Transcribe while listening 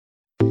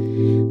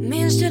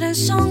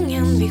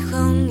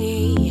sjöng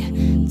i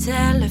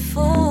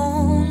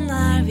telefon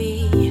när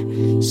vi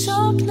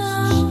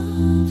saknar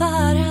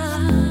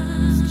varann.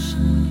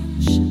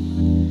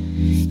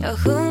 Jag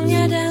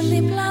sjunger den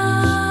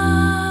ibland,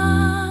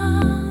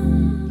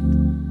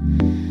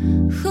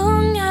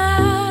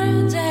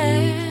 sjunger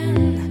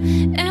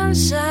den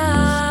ensam.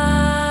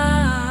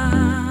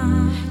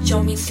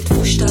 Jag minns ditt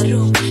första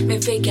rum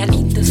med väggar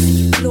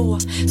intensivblå,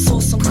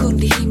 så som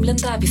sjunde himlen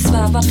där vi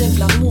svävade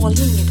bland moln.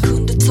 Inget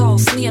kunde ta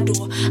oss ner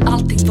då,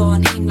 allting var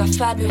en himla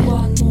färd. Vi var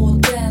en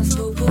måldens,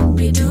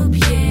 boop-boop-i-doop,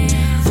 yeah.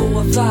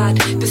 Vår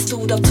värld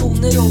bestod av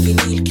toner och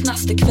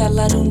vinylknaster.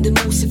 Kvällar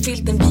under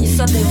mosefilten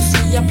visade oss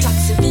nya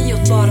platser. Vi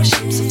åt bara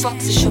chips och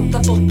fatser, köpta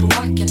bort på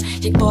macken.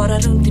 Gick bara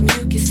runt i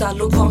mjukisar,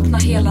 låg vakna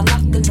hela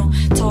natten och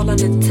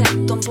talade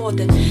tätt om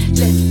både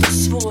lätt och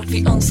svårt.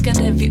 Vi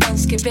önskade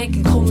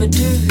väggen, kommer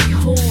du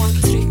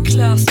ihåg?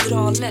 Trycklös,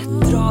 dra lätt,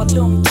 dra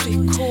långt,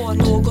 tryck hårt.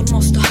 Någon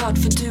måste ha hört,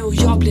 för du och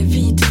jag blev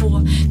vi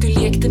två. Du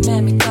lekte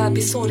med mitt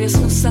bebisår, jag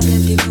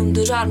snussade din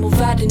underarm.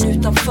 Och världen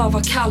utanför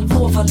var kall,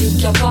 vår var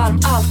lika varm.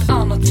 Allt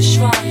annat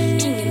försvann,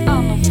 ingen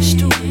annan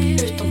förstod,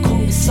 utom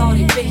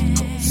kommissarie Beck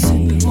och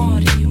Super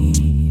Mario.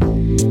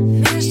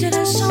 Minns du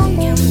den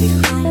sången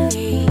vi sjöng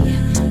i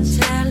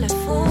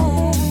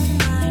telefon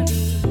när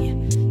vi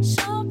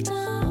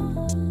saknar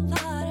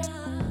varann?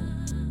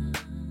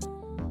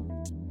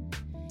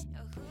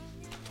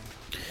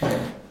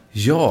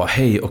 Ja,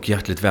 hej och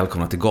hjärtligt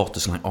välkomna till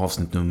Gatuslang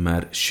avsnitt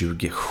nummer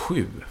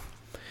 27.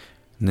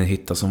 Ni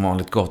hittar som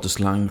vanligt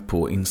Gatuslang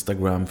på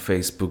Instagram,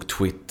 Facebook,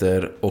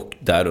 Twitter och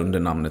där under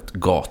namnet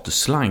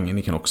Gatuslang.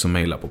 Ni kan också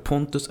mejla på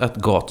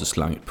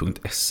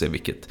pontus@gatuslang.se,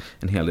 vilket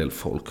en hel del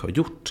folk har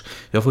gjort.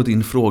 Jag har fått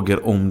in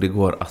frågor om det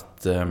går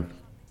att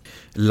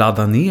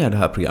ladda ner det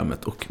här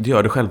programmet, och det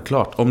gör det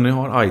självklart. Om ni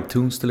har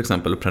iTunes till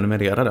exempel och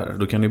prenumererar där,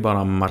 då kan ni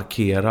bara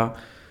markera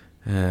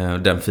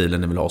den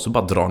filen ni vill ha, så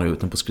bara drar ni ut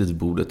den på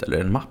skrivbordet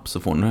eller en mapp, så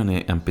får ni den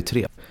i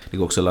mp3. Det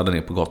går också att ladda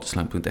ner på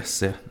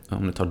gatuslang.se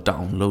om ni tar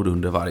download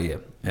under varje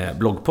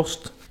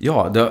bloggpost.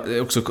 Ja, det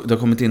har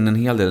kommit in en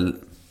hel del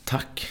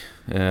tack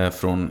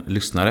från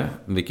lyssnare,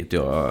 vilket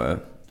jag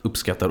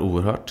uppskattar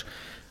oerhört.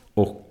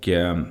 Och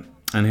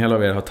en hel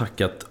av er har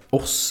tackat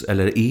oss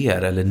eller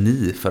er eller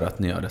ni för att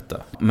ni gör detta.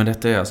 Men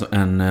detta är alltså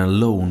en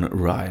Lone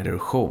Rider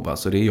show.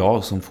 Alltså det är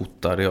jag som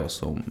fotar, det är jag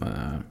som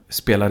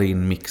spelar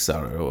in,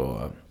 mixar.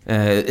 Och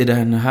i det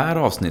här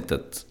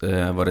avsnittet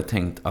var det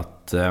tänkt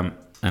att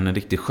en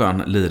riktigt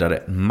skön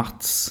lirare,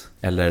 Mats,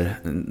 eller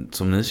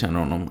som ni känner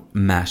honom,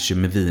 Masher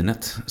med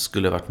vinet,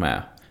 skulle varit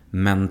med.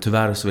 Men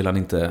tyvärr så vill han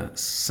inte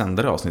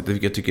sända det avsnittet,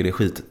 vilket jag tycker är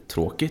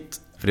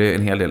skittråkigt. För det är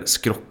en hel del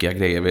skrockiga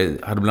grejer. Vi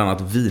hade bland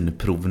annat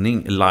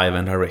vinprovning live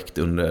and direct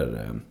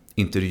under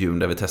intervjun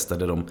där vi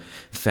testade de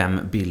 5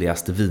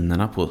 billigaste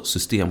vinerna på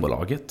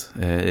Systembolaget.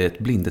 Ett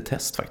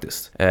blindetest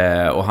faktiskt.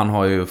 Och han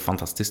har ju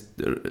fantastiskt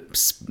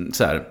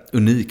så här,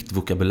 unikt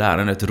vokabulär.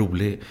 Han är ett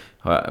rolig,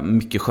 har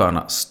mycket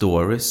sköna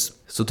stories.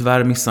 Så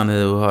tyvärr missar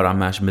ni att höra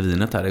Mash med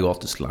vinet här i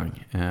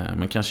Gatuslang.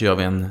 Men kanske gör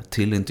vi en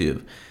till intervju.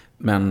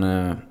 Men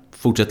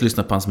fortsätt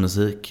lyssna på hans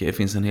musik. Det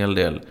finns en hel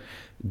del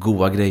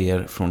goda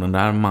grejer från den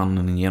där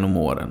mannen genom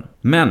åren.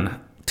 Men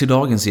till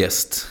dagens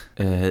gäst,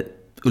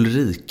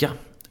 Ulrika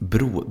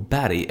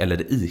Broberg,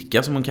 eller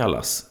Ika som hon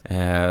kallas.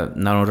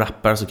 När hon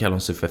rappar så kallar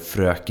hon sig för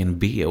Fröken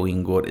B och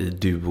ingår i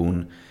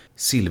duon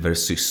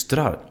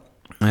Silversystrar.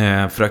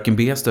 Fröken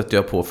B stötte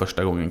jag på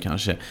första gången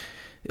kanske.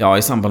 Ja,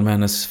 i samband med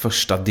hennes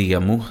första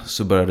demo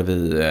så började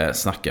vi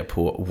snacka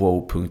på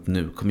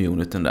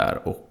wow.nu-communityn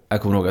där. Och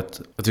jag kommer ihåg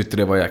att jag tyckte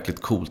det var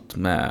jäkligt coolt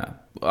med,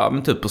 ja,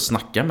 men typ att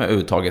snacka med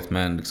övertaget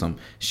med en liksom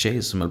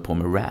tjej som höll på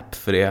med rap.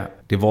 För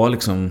det var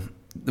liksom,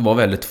 det var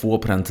väldigt få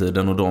på den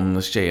tiden, och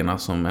de tjejerna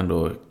som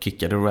ändå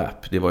kickade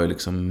rap, det var ju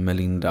liksom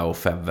Melinda och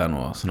Feven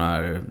och såna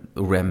här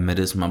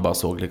Remedy som man bara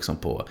såg liksom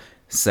på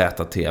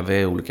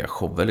ZTV, olika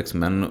shower liksom.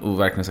 Men att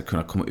verkligen ska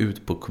kunna komma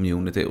ut på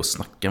community och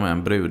snacka med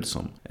en brud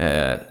som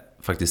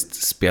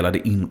faktiskt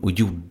spelade in och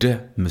gjorde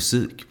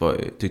musik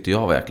tyckte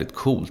jag var jäkligt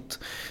coolt.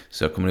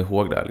 Så jag kommer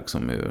ihåg där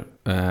liksom hur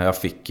jag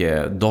fick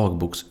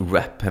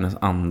dagboksrap, hennes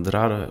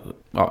andra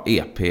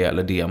EP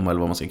eller demo eller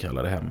vad man ska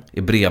kalla det, hem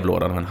i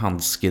brevlådan, en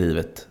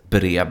handskrivet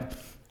brev.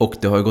 Och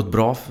det har ju gått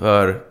bra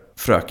för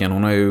fröken.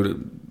 Hon har ju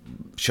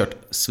kört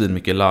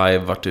svinmycket live,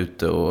 varit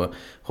ute och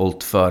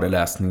hållit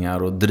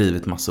föreläsningar och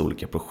drivit massa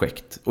olika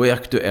projekt. Och är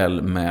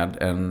aktuell med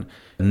en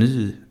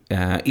ny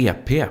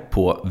EP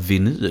på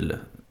vinyl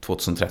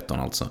 2013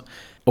 alltså.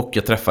 Och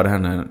jag träffade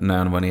henne när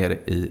hon var nere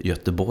i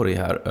Göteborg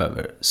här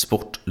över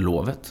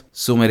sportlovet.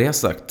 Så med det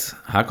sagt,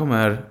 här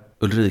kommer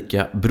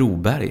Ulrika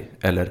Broberg,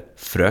 eller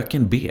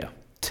Fröken B.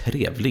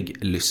 Trevlig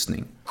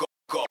lyssning.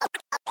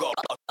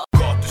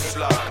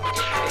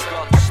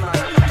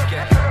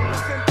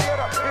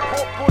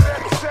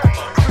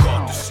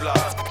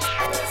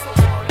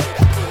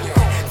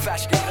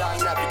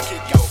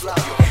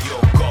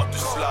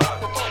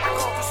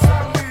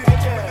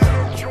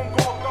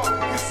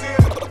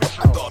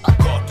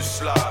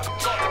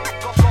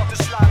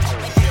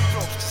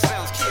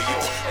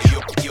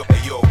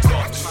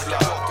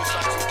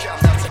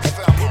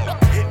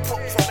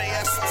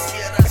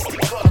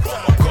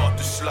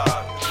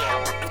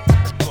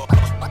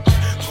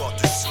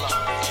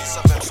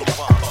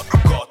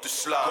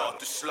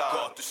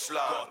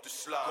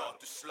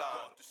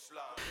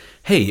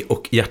 Hej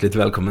och hjärtligt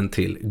välkommen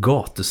till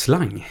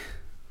Gatuslang.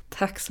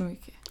 Tack så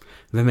mycket.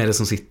 Vem är det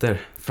som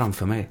sitter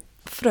framför mig?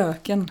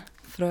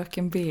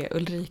 Fröken B,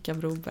 Ulrika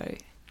Broberg.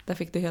 Där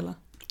fick du hela.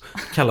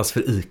 Kallas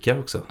för Ika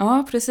också.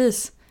 Ja,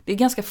 precis. Det är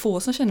ganska få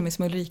som känner mig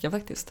som Ulrika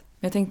faktiskt.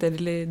 Men jag tänkte,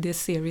 det är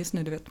serious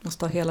nu, du vet.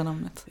 Måste ha hela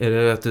namnet. Är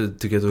det att du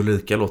tycker att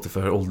Ulrika låter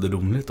för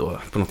ålderdomligt då,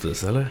 på något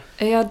vis, eller?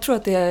 Jag tror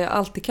att det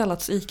alltid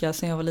kallats Ika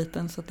sedan jag var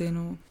liten, så att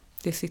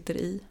det sitter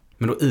i.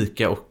 Men då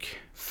Ika och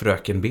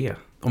Fröken B.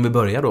 Om vi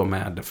börjar då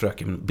med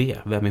Fröken B,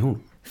 vem är hon?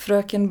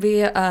 Fröken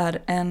B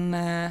är en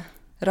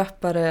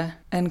rappare,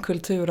 en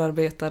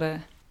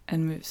kulturarbetare,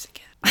 en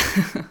musiker.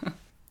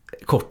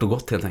 Kort och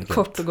gott helt enkelt.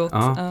 Kort och gott,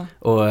 ja.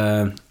 Och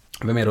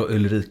vem är då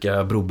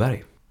Ulrika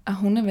Broberg?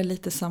 Hon är väl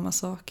lite samma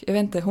sak. Jag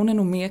vet inte, hon är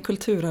nog mer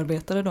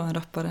kulturarbetare då än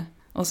rappare.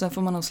 Och sen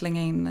får man nog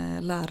slänga in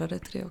lärare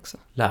till det också.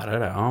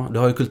 Lärare, ja. Du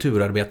har ju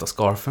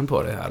kulturarbetarscarfen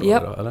på det här. Ja,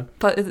 då,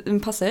 eller?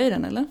 Passar jag i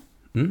den eller?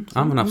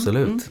 Ja, men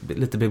absolut.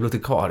 Lite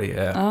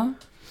bibliotekarie. Ja,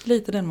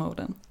 lite den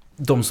moden.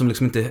 De som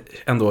liksom inte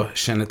ändå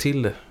känner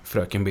till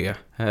Fröken B,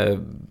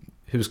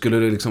 hur skulle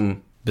du liksom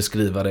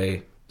beskriva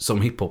dig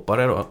som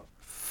hiphoppare då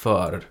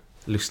för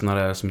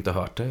lyssnare som inte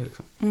har hört dig?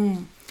 Liksom?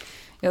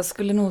 Jag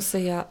skulle nog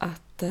säga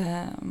att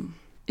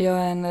jag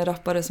är en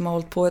rappare som har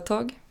hållit på ett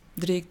tag,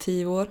 drygt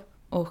 10 år.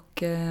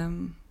 Och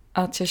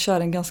att jag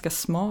kör en ganska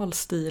smal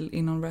stil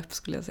inom rap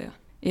skulle jag säga.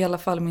 I alla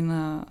fall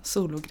mina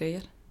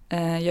sologrejer.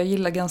 Jag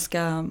gillar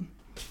ganska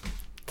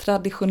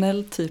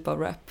traditionell typ av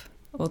rap.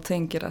 Och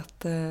tänker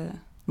att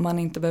man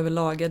inte behöver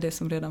laga det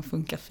som redan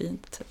funkar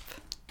fint typ.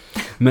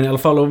 Men i alla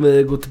fall om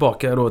vi går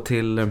tillbaka då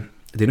till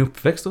din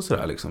uppväxt och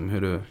sådär liksom.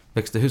 Hur du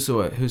växte,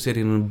 hur ser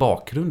din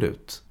bakgrund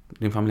ut?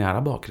 Din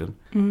familjära bakgrund?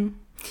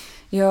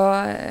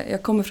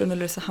 Jag kommer från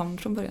Ulricehamn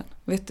från början.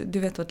 Du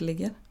vet vart det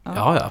ligger?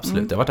 Ja,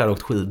 absolut. Jag har varit där och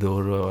åkt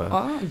skidor. Och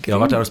jag har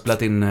varit där och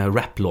spelat in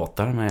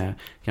raplåtar med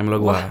gamla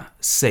goa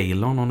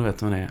Ceylon, om du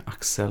vet vad det är.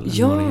 Axel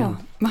Norén.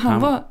 Men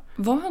han var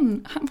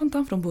inte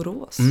han från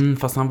Borås?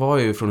 Fast han var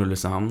ju från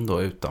Ulricehamn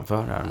då,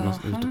 utanför här,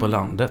 ute på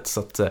landet. Så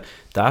att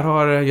där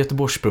har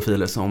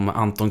Göteborgsprofiler som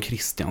Anton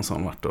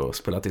Kristiansson varit och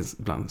spelat in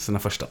bland sina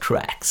första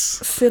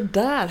tracks. Se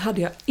där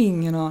hade jag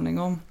ingen aning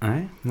om.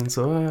 Nej, men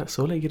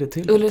så ligger det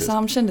till.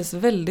 Ulricehamn kändes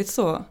väldigt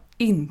så,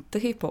 inte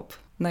hiphop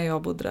när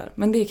jag bodde där.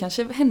 Men det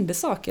kanske hände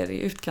saker i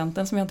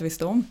utkanten som jag inte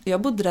visste om.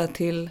 Jag bodde där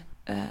till,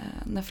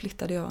 när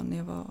flyttade jag när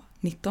jag var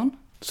 19.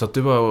 Så att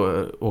du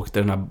åkte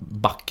den här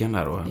backen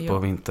där då, på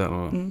vintern?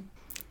 Och...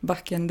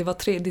 Backen, det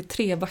är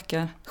 3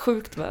 backar.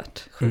 Sjukt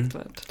värt.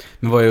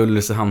 Men vad är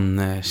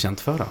Ulricehamn känt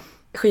för då?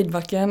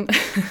 Skidbacken.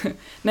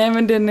 Nej,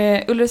 men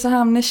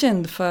Ulricehamn är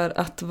känd för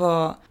att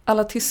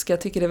alla tyskar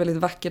tycker det är väldigt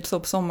vackert så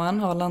på sommaren,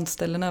 har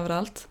landställen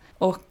överallt.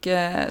 Och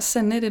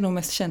sen är det nog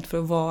mest känt för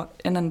att vara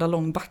en enda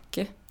lång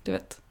backe, du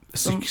vet.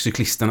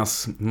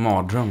 Cyklisternas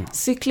mardröm.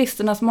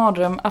 Cyklisternas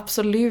mardröm,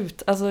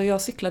 absolut. Alltså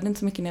jag cyklade inte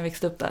så mycket när jag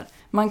växte upp där.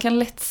 Man kan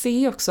lätt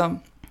se också,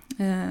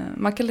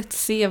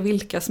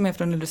 vilka som är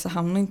från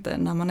Ulricehamn och inte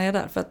när man är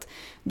där. För att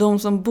de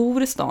som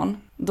bor i stan,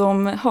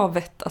 de har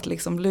vett att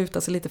liksom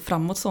luta sig lite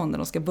framåt så när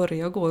de ska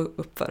börja gå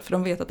uppför. För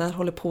de vet att det här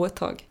håller på ett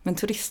tag. Men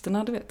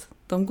turisterna, du vet,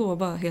 de går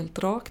bara helt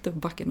rakt upp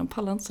backen. De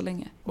pallar inte så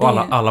länge.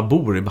 Och alla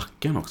bor i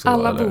backen också?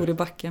 Alla bor i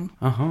backen.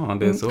 Aha,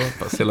 det är så.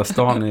 Hela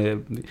stan är...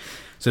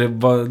 Så det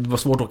var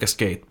svårt att åka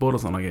skateboard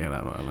och sådana grejer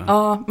där då, eller?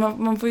 Ja,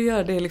 man får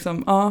göra det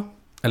liksom, ja.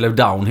 Eller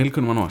downhill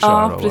kunde man nog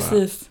köra då. Ja,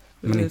 precis.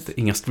 Men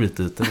inga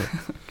streetytor.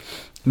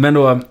 Men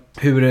då,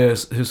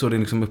 hur såg din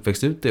liksom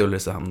uppväxt ut i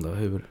Ulricehamn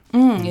då?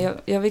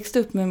 Jag växte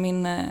upp med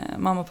min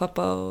mamma,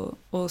 pappa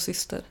och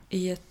syster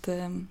i ett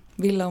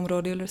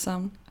villaområde i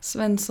Ulricehamn.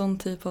 Svensson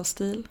typ av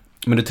stil.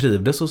 Men du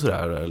trivdes och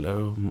sådär,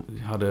 eller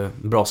hade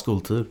bra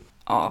skoltid?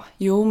 Ja,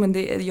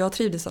 men jag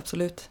trivdes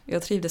absolut.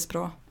 Jag trivdes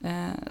bra.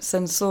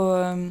 Sen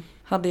så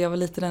hade jag väl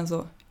lite den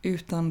så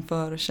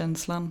utanför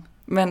känslan.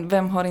 Men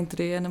vem har inte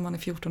det när man är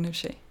 14 i och för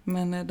sig?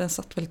 Men den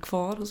satt väl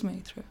kvar hos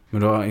mig, tror jag.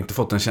 Men du har inte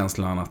fått den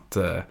känslan att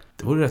det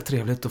vore rätt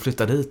trevligt att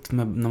flytta dit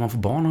när man får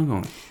barn någon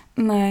gång?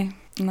 Nej.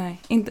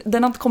 Inte,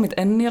 den har inte kommit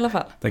än i alla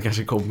fall. Den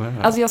kanske kommer.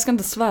 Ja. Alltså jag ska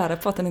inte svära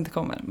på att den inte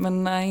kommer.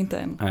 Men nej, inte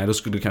än. Nej, då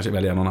skulle du kanske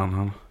välja någon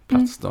annan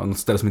plats då. Något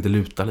ställe som inte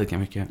lutar lika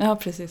mycket. Ja,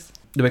 precis.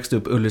 Du växte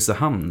upp i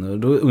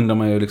Ulricehamn. Då undrar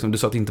man ju liksom, du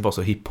sa att det inte var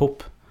så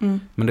hiphop.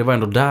 Men det var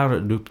ändå där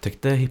du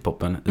upptäckte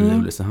hiphopen i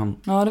Ulricehamn.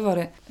 Ja, det var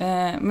det.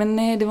 Men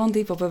nej, det var inte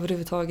hiphop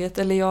överhuvudtaget.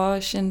 Eller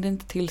jag kände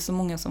inte till så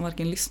många som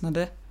varken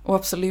lyssnade. Och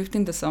absolut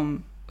inte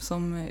som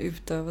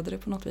utövade det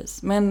på något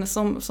vis. Men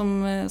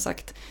som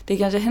sagt, det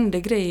kanske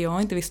hände grejer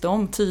jag inte visste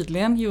om.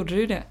 Tydligen gjorde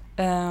det ju det.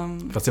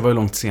 Fast det var ju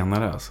långt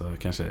senare, alltså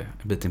kanske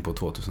en bit in på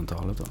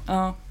 2000-talet då.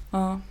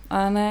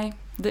 Ja, nej.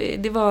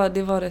 Det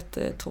var rätt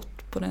torrt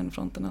på den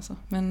fronten alltså.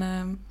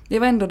 Men det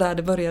var ändå där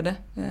det började.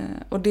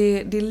 Och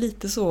det är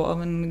lite så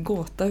av en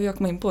gåta hur jag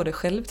kom in på det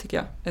själv, tycker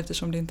jag.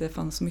 Eftersom det inte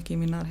fanns så mycket i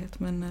min närhet.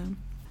 Men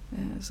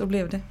så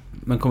blev det.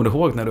 Men kommer du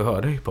ihåg när du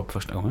hörde hiphop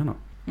första gången då?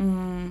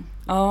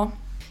 Ja.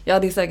 Jag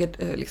hade säkert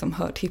liksom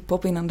hört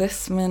hiphop innan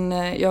dess, men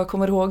jag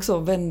kommer ihåg så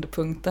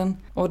vändpunkten.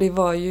 Och det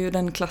var ju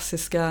den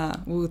klassiska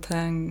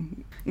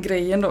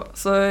Wu-Tang-grejen då.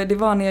 Så det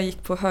var när jag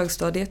gick på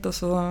högstadiet och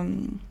så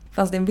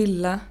fanns det en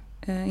villa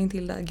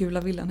intill där,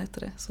 Gula villan hette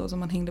det, så som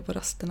man hängde på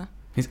rasterna.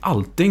 Det finns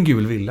alltid en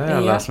gul villa i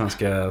alla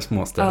svenska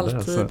småstäder. Alltid.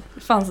 Alltså.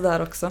 Fanns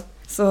där också.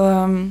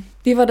 Så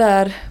vi var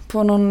där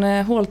på någon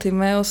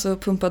håltimme och så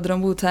pumpade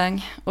de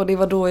Wu-Tang. Och det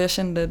var då jag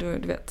kände,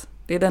 du vet,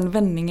 det är den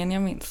vändningen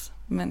jag minns.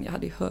 Men jag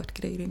hade ju hört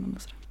grejer innan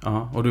och sådär.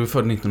 Ja, och du är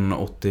född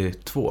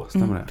 1982,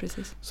 stämmer det?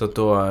 Precis. Så att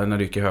då, när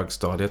du gick i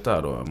högstadiet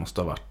där då,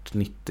 måste ha varit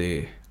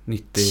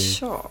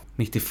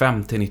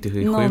 95 till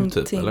 97 någonting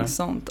typ, eller?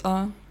 Sånt,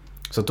 ja.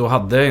 Så att då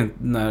hade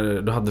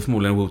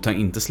förmodligen Wu-Tang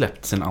inte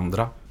släppt sin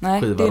andra skiva.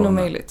 Nej, det är nog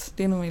möjligt.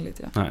 Det är nog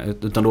möjligt, ja. Nej,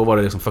 utan då var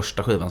det liksom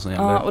första skivan som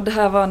gällde. Ja, och det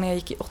här var när jag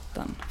gick i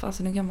 8.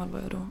 Fast hur gammal var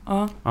jag då?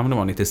 Ja, men det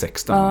var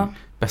 96 då. Ja.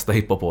 Bästa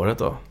hiphop-året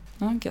då.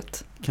 Ja,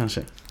 gött.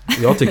 Kanske.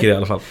 Jag tycker det i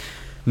alla fall.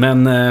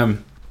 Men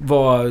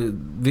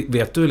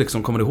vet du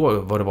liksom, kommer du ihåg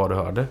vad det var du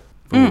hörde?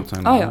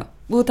 Ja.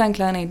 Wu-Tang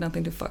Clan ain't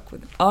nothing to fuck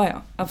with.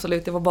 Ja,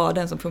 absolut. Det var bara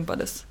den som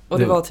pumpades. Och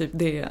det var typ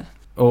det.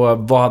 Och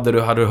vad hade du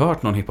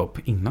hört någon hiphop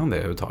innan det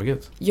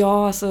överhuvudtaget?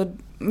 Ja, alltså,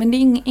 men det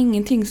är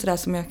ingenting sådär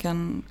som jag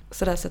kan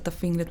sådär sätta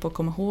fingret på och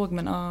komma ihåg.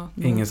 Men,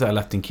 ingen sådär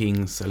Latin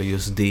Kings eller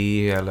just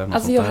det eller något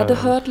alltså sånt jag där. hade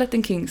hört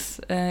Latin Kings.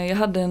 Jag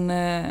hade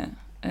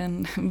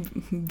en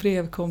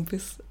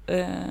brevkompis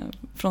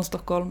från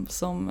Stockholm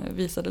som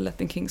visade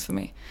Latin Kings för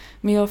mig.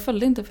 Men jag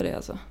följde inte för det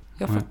alltså.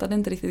 Jag fattade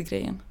inte riktigt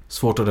grejen.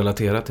 Svårt att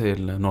relatera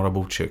till Norra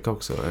Botkyrka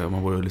också, om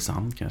man bor i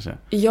Ulricehamn kanske.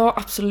 Ja,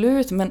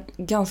 absolut, men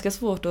ganska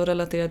svårt att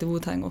relatera till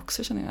Wu-Tang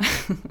också, känner jag.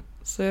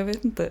 Så jag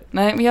vet inte.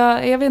 Nej, men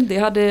jag vet inte,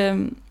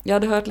 jag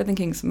hade hört Latin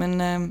Kings,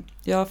 men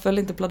jag föll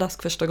inte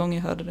pladask första gången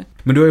jag hörde det.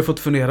 Men du har ju fått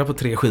fundera på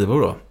 3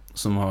 skivor då,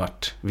 som har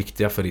varit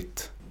viktiga för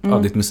ditt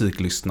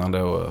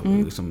musiklyssnande och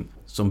liksom,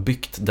 som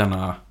byggt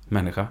denna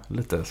människa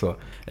lite så.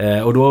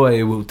 Och då är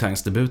ju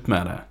Wu-Tangs debut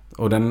med det.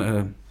 Och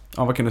den,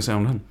 vad kan du säga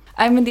om den?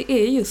 Nej, men det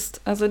är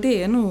just, alltså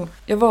det är nog,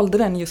 jag valde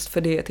den just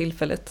för det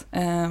tillfället.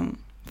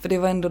 För det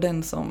var ändå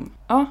den som,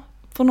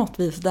 på något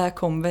vis, där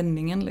kom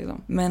vändningen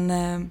liksom. Men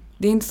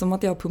det är inte som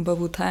att jag pumpar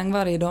Wu-Tang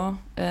varje dag,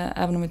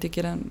 även om jag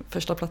tycker den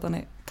första plattan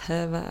är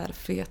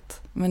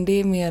tvärfet. Men det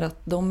är mer att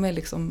de är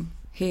liksom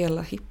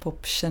hela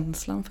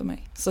hiphop-känslan för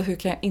mig. Så hur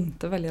kan jag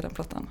inte välja den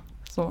plattan?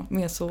 Så,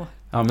 mer så.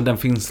 Ja, men den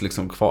finns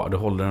liksom kvar. Du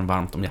håller den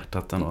varmt om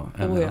hjärtat. Ja.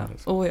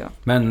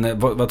 Men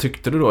vad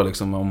tyckte du då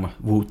liksom om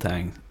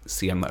Wu-Tang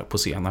på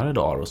senare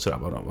dagar och sådär,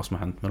 vad som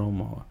har hänt med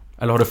dem?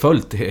 Eller har du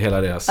följt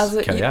hela deras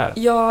karriär?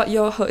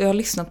 Jag har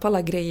lyssnat på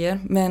alla grejer,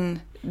 men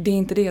det är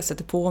inte det jag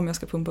sätter på om jag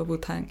ska pumpa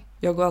Wu-Tang.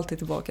 Jag går alltid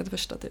tillbaka till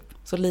första typ.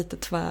 Så lite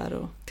tvär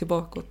och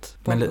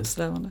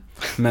bakåtsträvande.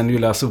 Men du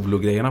gillar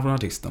sologrejerna från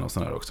artisten och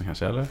sådär också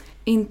kanske, eller?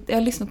 Jag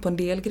har lyssnat på en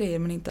del grejer,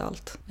 men inte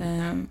allt.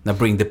 När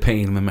Bring the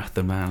Pain med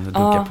Method Man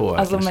dunkar på.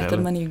 Alltså kanske, Method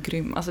eller? Man är ju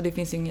grym. Alltså det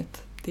finns ju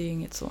inget, det är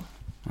inget så.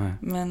 Nej.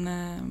 Men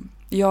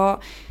jag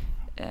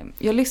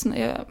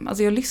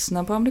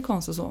lyssnar på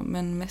amerikanskt och så,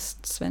 men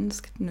mest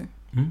svenskt nu.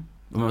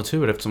 Men vad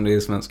tur, eftersom det är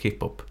svensk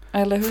hiphop.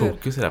 Eller hur?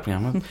 Fokus i det här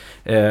programmet.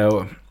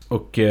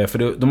 Och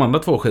för de andra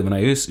 2 skivorna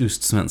är ju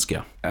just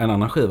svenska. En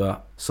annan skiva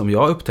som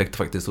jag upptäckte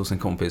faktiskt hos en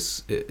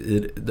kompis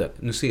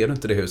nu ser du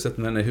inte det huset,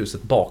 men i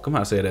huset bakom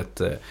här så är det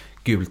ett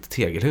gult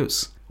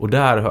tegelhus. Och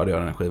där hörde jag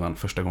den här skivan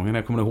första gången.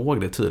 Jag kommer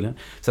ihåg det tydligen.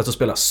 Så att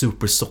spela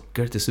Super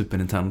Soccer till Super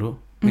Nintendo,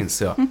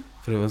 minns jag.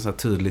 För det var ett så här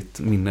tydligt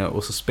minne.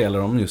 Och så spelar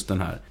de just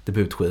den här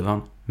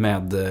debutskivan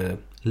med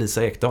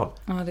Lisa Ekdahl.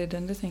 Ja, det är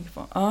den du tänker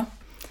på. Ja.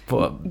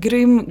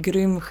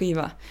 Grym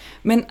skiva.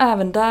 Men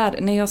även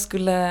där, när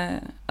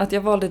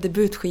jag valde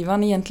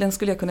debutskivan, egentligen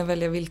skulle jag kunna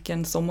välja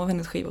vilken som av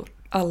hennes skivor.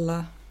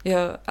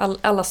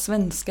 Alla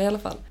svenska i alla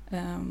fall.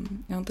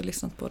 Jag har inte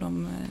lyssnat på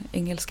de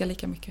engelska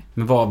lika mycket.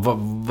 Men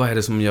vad är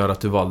det som gör att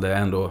du valde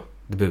ändå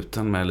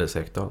debuten med Lisa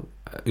Ekdahl?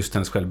 Just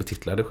hennes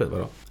självbetitlade skiva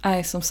då?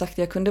 Nej, som sagt,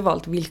 jag kunde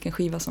valt vilken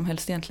skiva som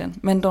helst egentligen.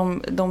 Men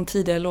de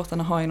tidigare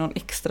låtarna har ju någon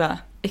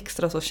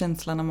extra så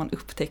känsla när man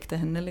upptäckte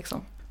henne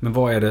liksom. Men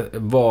vad är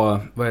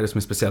det som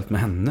är speciellt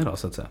med henne då,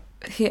 så att säga?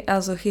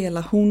 Alltså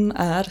hela hon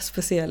är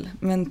speciell,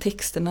 men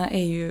texterna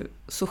är ju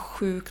så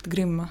sjukt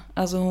grymma.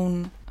 Alltså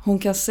hon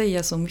kan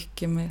säga så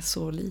mycket med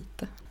så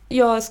lite.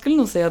 Jag skulle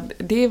nog säga att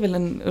det är väl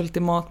en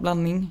ultimat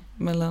blandning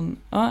mellan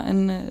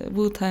en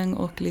Wu-Tang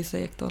och Lisa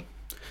Ekdahl.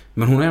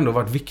 Men hon har ändå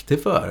varit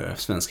viktig för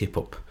svensk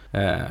hiphop.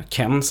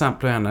 Ken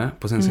samplade henne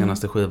på sin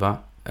senaste skiva.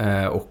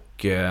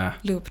 Och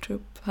Loop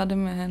Troop hade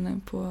med henne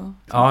på...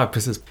 Ja,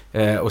 precis.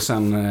 Och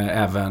sen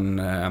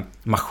även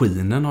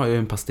Maskinen har ju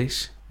en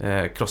pastisch.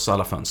 Krossa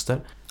alla fönster.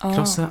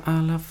 Krossa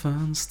alla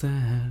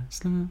fönster.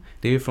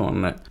 Det är ju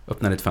från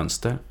Öppna ditt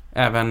fönster.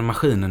 Även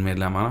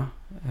Maskinen-medlemmarna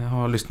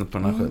har lyssnat på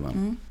den här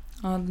skivan.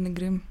 Ja, den är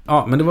grym.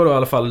 Ja, men det var då i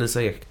alla fall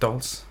Lisa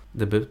Ekdahls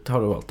debut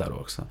har du valt där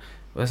också.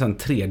 Och sen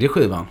 3:e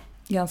skivan.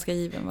 Ganska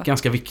given, va?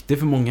 Ganska viktig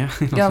för många.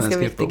 Ganska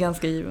viktig,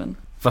 ganska given.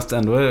 Fast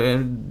ändå är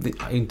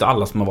det inte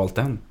alla som har valt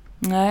den.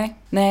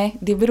 Nej,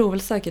 det beror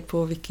väl säkert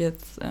på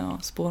vilket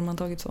spår man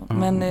tagit så.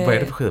 Men, vad är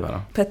det för skiva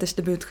då? Petters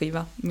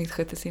debutskiva, Mitt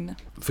sjätte sinne.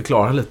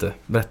 Förklara lite.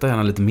 Berätta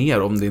gärna lite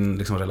mer om din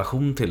liksom,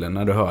 relation till den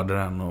när du hörde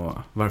den och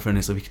varför den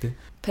är så viktig.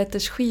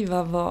 Petters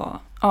skiva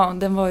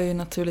den var ju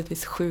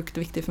naturligtvis sjukt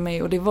viktig för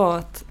mig. Och det var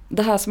att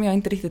det här som jag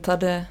inte riktigt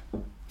hade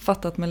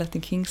fattat med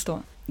Latin Kings då.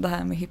 det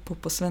här med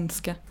hiphop och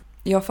svenska.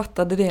 Jag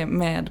fattade det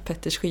med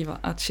Petters skiva,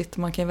 att shit,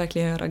 man kan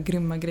verkligen göra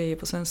grymma grejer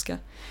på svenska.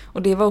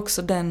 Och det var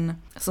också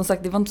som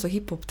sagt, det var inte så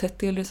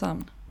hiphop-tätt i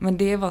Ulricehamn. Men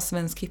det var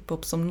svensk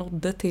hiphop som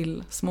nådde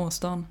till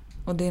småstan.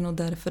 Och det är nog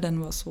därför den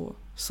var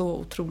så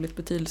otroligt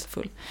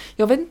betydelsefull.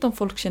 Jag vet inte om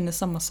folk känner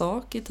samma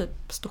sak i typ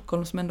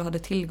Stockholm som ändå hade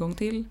tillgång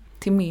till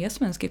mer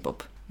svensk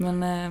hiphop.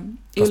 Men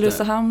i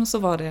Ulricehamn så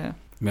var det...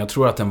 Men jag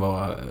tror att den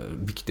var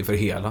viktig för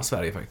hela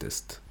Sverige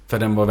faktiskt. För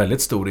den var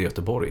väldigt stor i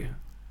Göteborg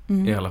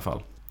i alla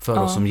fall. För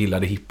oss som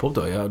gillade hiphop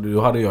då.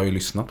 Då hade jag ju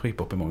lyssnat på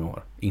hiphop i många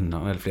år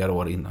innan, eller flera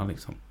år innan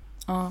liksom.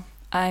 Ja,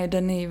 nej,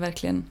 den är ju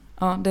verkligen...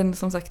 Ja, den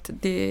som sagt,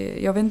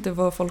 jag vet inte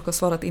vad folk har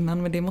svarat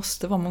innan, men det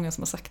måste vara många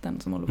som har sagt den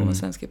som håller på med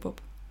svensk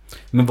hiphop.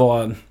 Men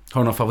har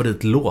du någon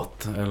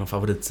favoritlåt eller någon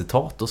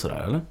favoritcitat och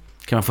sådär, eller?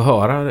 Kan man få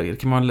höra,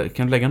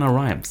 kan du lägga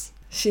några rhymes?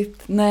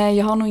 Shit, nej,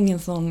 jag har nog ingen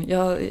sån.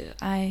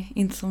 Nej,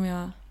 inte som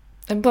jag...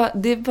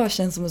 Det bara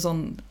känns som en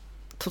sån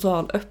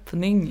total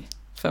öppning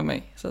för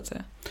mig, så att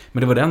säga.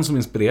 Men det var den som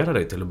inspirerade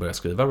dig till att börja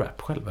skriva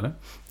rap själv, eller?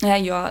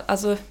 Nej,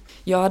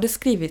 jag hade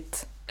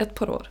skrivit ett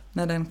par år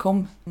när den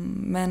kom.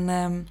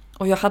 Men,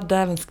 och jag hade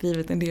även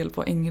skrivit en del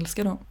på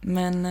engelska då.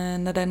 Men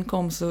när den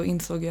kom så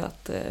insåg jag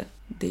att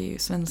det är ju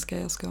svenska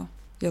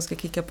jag ska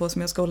kicka på,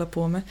 som jag ska hålla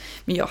på med.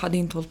 Men jag hade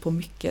inte hållit på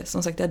mycket.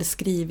 Som sagt, jag hade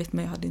skrivit,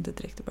 men jag hade inte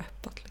direkt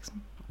rappat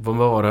liksom.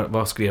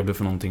 Vad skrev du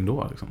för någonting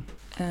då liksom?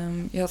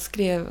 Jag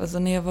skrev, alltså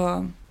när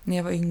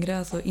jag var yngre,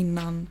 alltså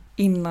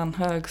innan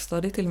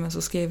högstadiet till och med,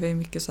 så skrev jag ju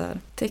mycket så här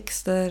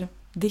texter,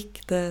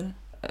 dikter,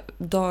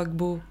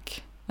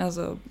 dagbok.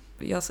 Alltså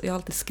jag har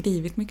alltid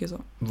skrivit mycket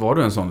så. Var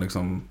du en sån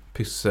liksom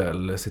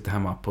pyssel, sitta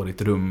hemma på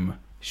ditt rum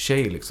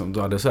tjej liksom?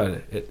 Du hade så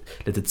här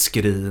ett litet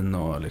skrin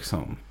och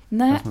liksom...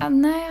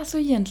 Nej, alltså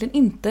egentligen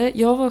inte.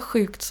 Jag var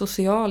sjukt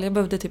social. Jag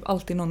behövde typ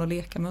alltid någon att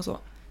leka med och så.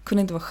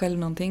 Kunde inte vara själv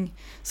någonting.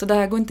 Så det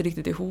här går inte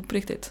riktigt ihop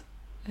riktigt.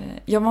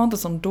 Jag var inte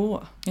sån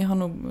då. Jag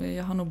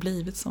har nog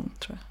blivit sån,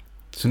 tror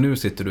jag. Så nu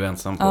sitter du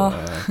ensam på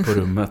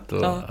rummet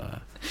och... Ja,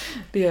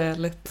 det är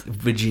lätt.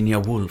 Virginia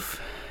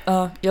Woolf.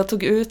 Ja, jag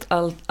tog ut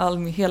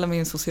hela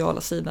min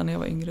sociala sida när jag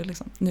var yngre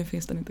liksom. Nu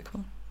finns den inte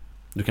kvar.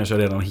 Du kanske har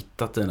redan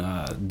hittat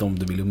de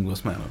du vill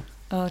umgås med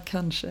då? Ja,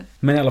 kanske.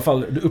 Men i alla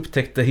fall, du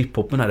upptäckte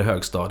hiphopen här i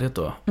högstadiet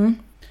då.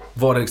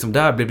 Var det liksom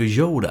där, blev du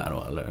Joe där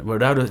då, eller? Var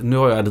det där nu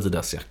har jag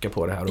Adidas-jacka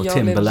på det här och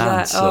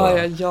Timberlands.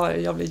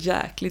 Jag blev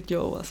jäkligt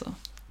Joe alltså.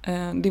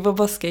 Det var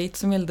bara skate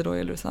som gällde då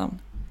i Ulricehamn.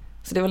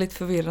 Så det var lite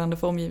förvirrande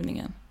för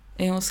omgivningen.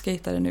 Är hon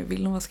skatare nu?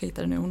 Vill hon vara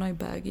skatare nu? Hon har ju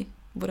baggy.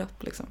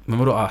 Upp, liksom. Men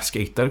vadå,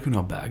 skatare kunde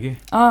ha baggy?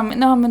 Ja,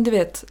 men du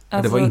vet.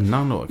 Alltså, det var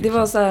innan då? Det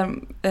var så här...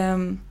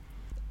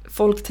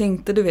 folk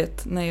tänkte, du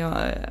vet,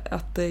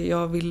 att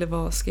jag ville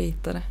vara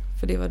skatare.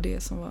 För det var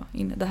det som var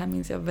inne. Det här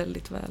minns jag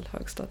väldigt väl,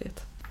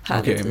 högstadiet.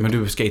 Okej, men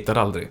du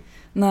skatade aldrig?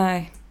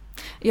 Nej.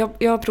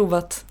 Jag har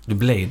provat... Du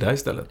bladade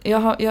istället?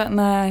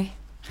 Nej.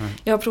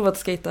 Jag har provat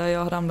skata,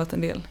 jag har ramlat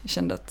en del. Jag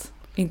kände att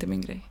inte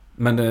min grej.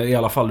 Men i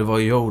alla fall, du var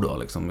Joe då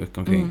liksom,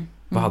 omkring.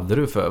 Vad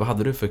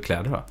hade du för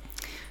kläder då?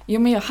 Jo,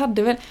 men jag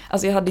hade väl...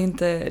 Alltså jag hade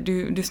inte...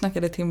 Du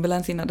snackade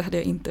Timberlands innan, det hade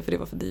jag inte för det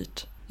var för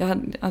dyrt.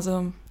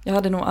 Jag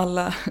hade nog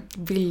alla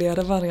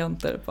billigare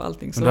varianter på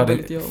allting. Men du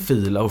hade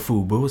Fila och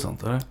Fubo och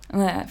sånt, eller?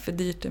 Nej, för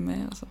dyrt är med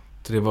alltså.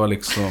 Så det var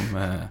liksom...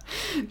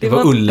 det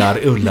var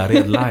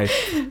Ullared light.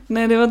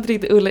 Nej, det var inte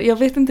riktigt Ullared. Jag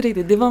vet inte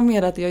riktigt. Det var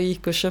mer att jag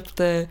gick och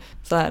köpte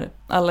så här,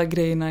 alla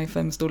grejerna i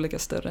 5 storlekar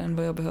större än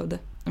vad jag behövde.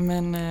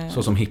 Men,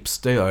 så som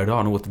hipster gör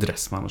idag, nu går till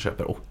Dressman och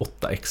köper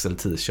 8XL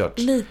t-shirts.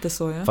 Lite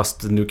så, ja.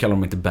 Fast nu kallar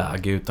de inte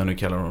baggy utan nu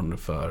kallar de det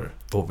för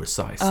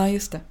oversize. Ja,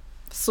 just det.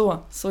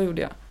 Så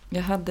gjorde jag.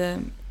 Jag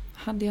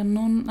hade jag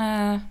någon...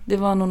 det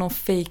var nog någon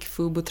fake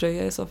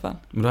Fubo-tröja i så fall.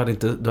 Men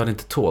du hade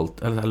inte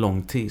tålt, eller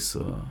lång tees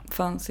och...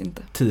 Fanns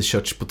inte.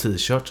 T-shirts på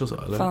t-shirts och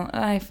så,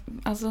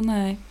 eller?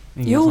 Nej.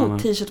 Jo,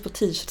 t-shirts på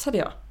t-shirts hade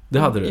jag. Det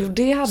hade du? Jo,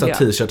 det hade jag.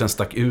 Så t-shirten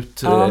stack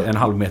ut en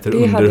halv meter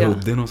under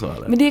hoodien och så,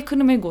 eller? Men det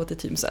kunde man ju gå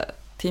till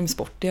Team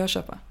Sport och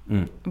köpa.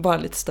 Bara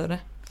lite större.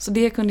 Så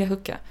det kunde jag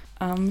hucka.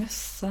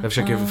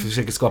 Jag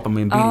försöker skapa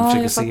mig en bild,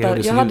 försöker se hur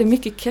det ser Jag hade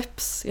mycket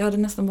keps. Jag hade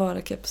nästan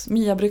bara keps.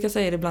 Mia brukar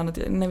säga det ibland att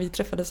när vi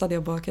träffades hade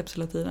jag bara keps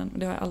hela tiden.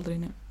 Det har jag aldrig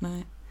nu.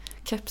 Nej.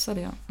 Keps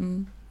hade jag.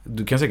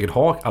 Du kan säkert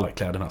ha alla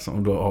kläderna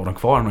om du har dem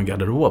kvar i någon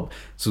garderob.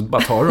 Så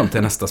bara tar du dem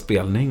till nästa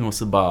spelning och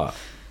så bara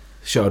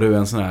kör du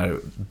en sån här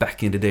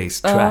back in the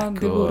days track. Ja,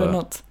 det vore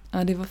något.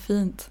 Ja, det var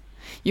fint.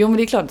 Jo, men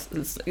det är klart,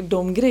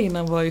 de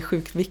grejerna var ju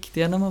sjukt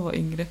viktiga när man var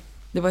yngre.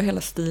 Det var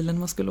hela stilen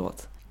man skulle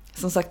åt.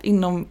 Som sagt,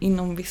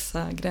 inom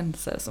vissa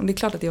gränser. Så det är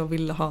klart att jag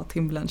ville ha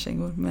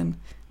Timberland-kängor, men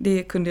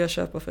det kunde jag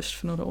köpa först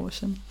för några år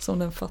sedan. Som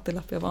den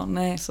fattiglapp jag var.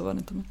 Nej, så var det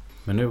inte.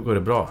 Men nu går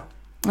det bra.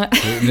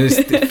 Nu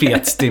är det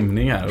fet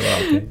stämning här och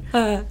allting.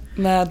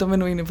 Nej, de är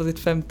nog inne på sitt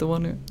 5:e år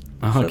nu.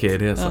 Okej,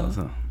 det är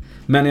så.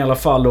 Men i alla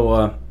fall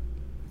då,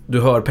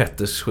 du hör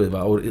Petters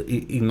skiva och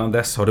innan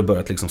dess har du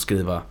börjat liksom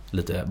skriva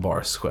lite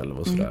bars själv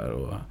och sådär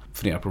och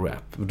fundera på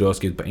rap. Du har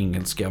skrivit på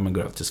engelska men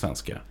går över till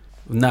svenska.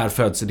 När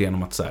föds idén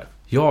om att så här,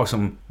 jag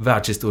som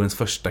världshistoriens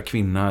första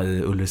kvinna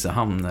i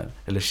Ulricehamn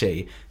eller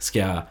tjej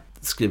ska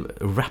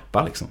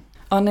rappa liksom?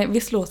 Ja, nej,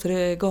 visst låter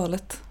det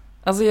galet.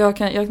 Alltså jag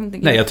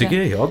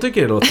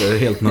tycker det låter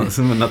helt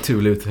som en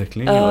naturlig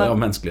utveckling av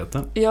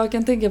mänskligheten. Jag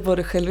kan tänka på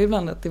det själv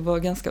ibland, att det var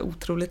ganska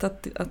otroligt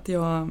att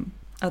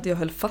jag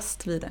höll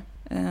fast vid det.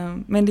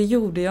 Men det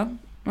gjorde jag.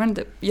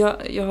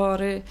 Jag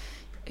har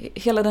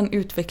hela den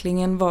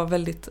utvecklingen var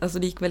väldigt, alltså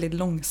det gick väldigt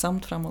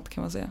långsamt framåt,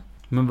 kan man säga.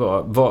 Men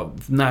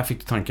när fick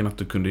du tanken att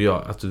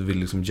du ville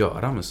liksom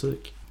göra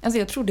musik? Alltså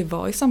jag tror det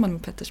var i samband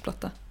med Petters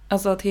platta.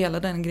 Alltså att hela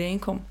den grejen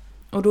kom.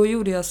 Och då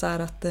gjorde jag så här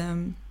att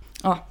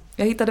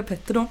jag hittade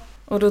Petter då.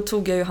 Och då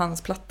tog jag ju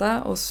hans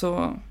platta, och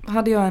så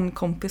hade jag en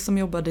kompis som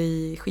jobbade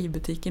i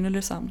skivbutiken i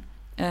Ulricehamn.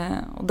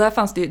 Och där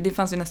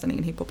fanns ju nästan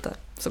ingen hiphop där,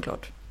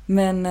 såklart.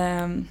 Men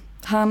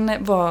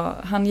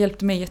han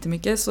hjälpte mig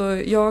jättemycket, så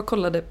jag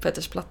kollade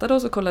Petters platta då,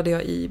 så kollade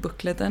jag i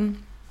bookleten.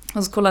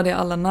 Och så kollade jag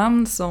alla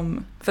namn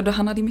för då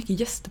han hade mycket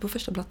gäster på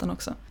första plattan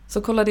också.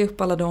 Så kollade jag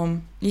upp alla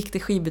dem, gick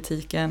till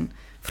skivbutiken,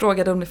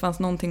 frågade om det fanns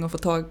någonting att få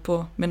tag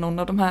på med någon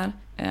av de här.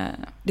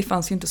 Det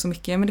fanns ju inte så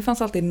mycket, men det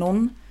fanns alltid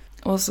någon.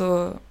 Och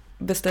så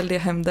beställde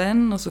jag hem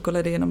den, och så kollade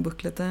jag igenom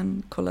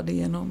bookleten,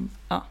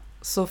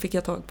 så fick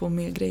jag tag på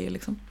mer grejer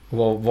liksom.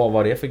 Vad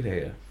var det för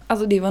grejer?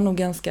 Alltså det var nog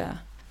ganska,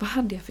 vad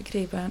hade jag för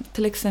grejer?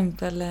 Till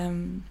exempel,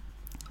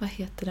 vad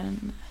heter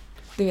den?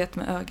 Du vet,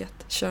 med ögat,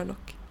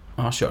 Sherlock.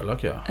 Ja,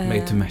 Sherlock, ja.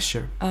 Made to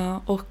measure.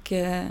 Ja, och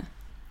är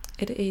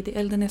det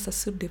ADL, den är så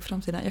suddig på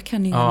framsidan. Jag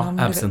kan ju namn.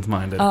 Ja, Absent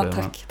Minded. Ja,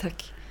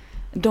 tack.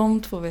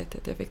 De två vet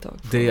jag att jag fick tag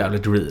på. Det är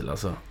jävligt real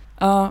alltså.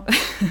 Ja.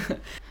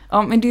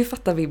 Ja, men du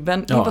fattar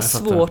vibben. Det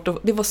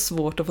var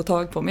svårt att få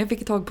tag på, men jag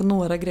fick tag på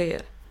några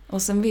grejer.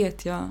 Och sen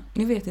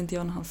nu vet inte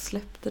jag när han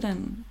släppte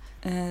den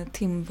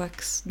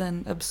Timbax,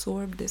 den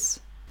Absorb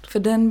This. För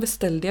den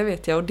beställde jag,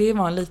 vet jag, och det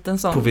var en liten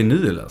sån. På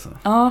vinyl alltså?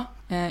 Ja,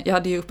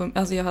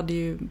 jag hade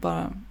ju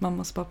bara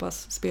mammas och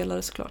pappas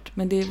spelare såklart,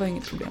 men det var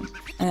inget problem.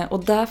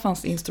 Och där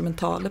fanns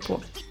instrumentaler på.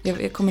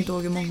 Jag kommer inte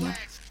ihåg hur många,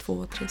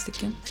 2-3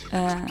 stycken.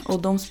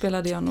 Och de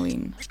spelade jag nog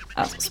in.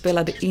 Alltså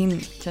spelade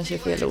in, kanske är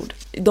fel ord.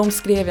 De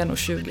skrev jag nog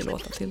 20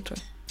 låtar till, tror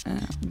jag.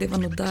 Det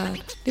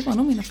var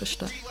nog mina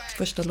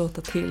första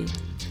låtar till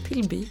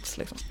beats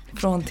liksom.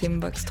 Från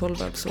Timbax 12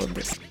 Absorb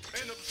This.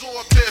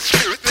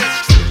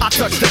 I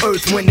touch the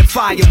earth, wind and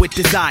fire with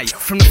desire.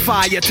 From the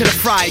fire to the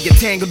fryer,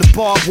 tangle the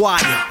barbed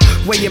wire.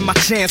 Weighing my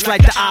chance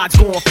like the odds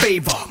go in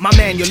favor. My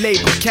manual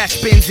labor, cash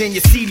spins in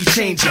your CD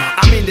changer.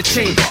 I'm in the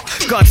chamber,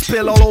 guts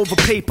spill all over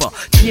paper.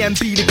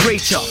 TMB the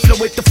greater, flow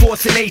with the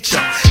force of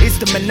nature. It's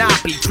the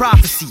monopoly,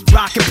 prophecy,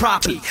 rockin'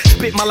 properly.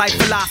 Spit my life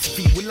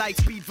philosophy with light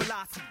speed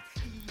velocity.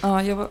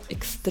 Ja, jag var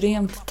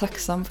extremt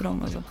tacksam för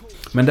dem alltså.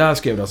 Men där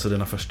skrev du alltså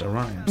dina första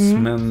rhymes.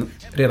 Men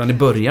redan i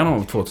början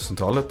av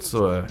 2000-talet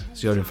så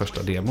gör du din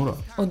första demo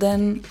då. Och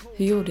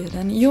hur gjorde jag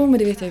den? Jo, men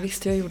det vet jag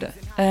visst jag gjorde.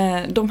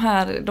 De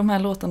här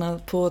låtarna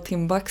på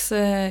Timbax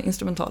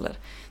instrumentaler,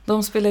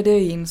 de spelade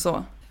jag in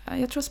så. Jag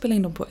tror jag spelade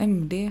in dem på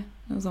MD,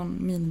 en sån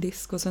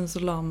minidisk. Och sen så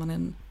la man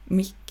en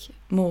mick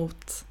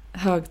mot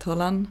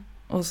högtalaren.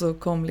 Och så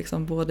kom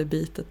liksom både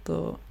beatet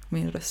och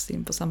min röst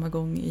in på samma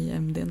gång i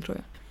MD:n, tror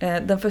jag.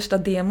 Den första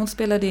demon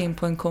spelade jag in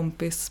på en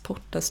kompis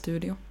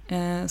Porta-studio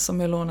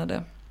som jag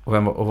lånade. Och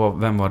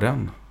vem var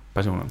den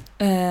personen?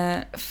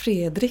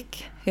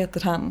 Fredrik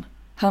heter han.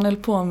 Han höll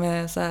på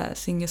med så här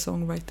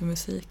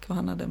singer-songwriter-musik, och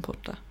han hade en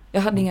Porta.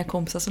 Jag hade inga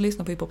kompisar som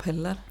lyssnade på hiphop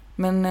heller.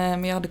 Men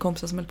jag hade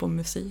kompisar som höll på med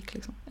musik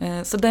liksom.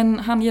 Så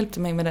han hjälpte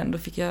mig med den, då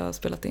fick jag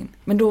spelat in.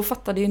 Men då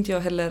fattade ju inte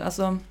jag heller,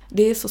 alltså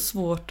det är så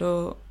svårt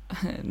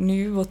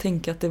nu att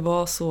tänka att det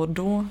var så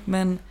då.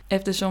 Men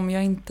eftersom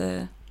jag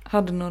inte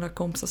hade några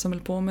kompisar som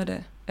höll på med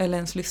det, eller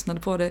ens lyssnade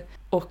på det,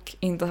 och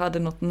inte hade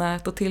något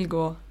nät att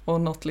tillgå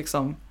och något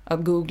liksom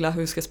att googla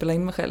hur jag ska spela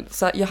in mig själv.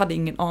 Så jag hade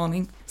ingen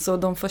aning. Så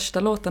de första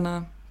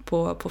låtarna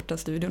på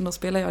Porta-studion, då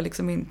spelade jag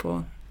liksom in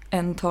på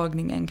en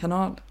tagning, en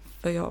kanal.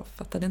 För jag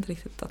fattade inte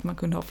riktigt att man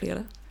kunde ha flera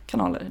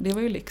kanaler. Det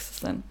var ju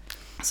lyxen.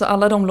 Så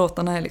alla de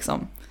låtarna är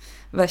liksom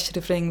vers,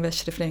 refräng,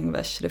 vers, refräng,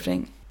 vers,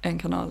 refräng. En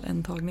kanal,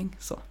 en tagning.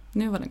 Så,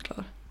 nu var den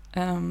klar.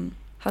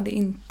 Hade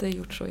inte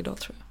gjort så idag,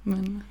 tror jag.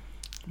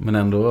 Men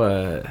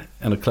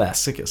ändå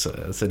classic.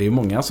 Alltså det är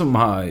många som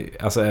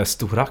är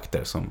stora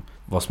akter som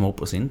var små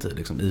på sin tid.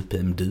 Liksom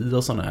IPMD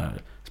och sådana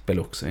här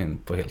spelar också in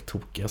på helt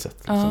tokiga sätt.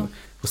 Liksom.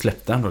 Och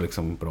släppte ändå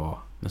liksom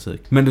bra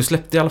musik. Men du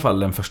släppte i alla fall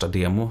den första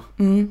demo.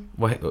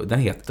 Den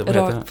heter?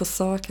 Rakt på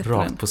sak heter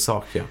Rakt den. på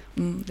sak, ja.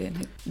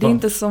 Det är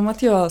inte som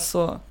att jag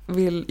så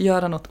vill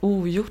göra något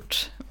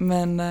ogjort,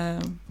 men...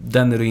 Det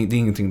är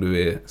ingenting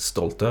du är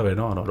stolt över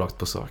idag då, rakt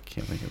på sak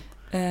helt enkelt.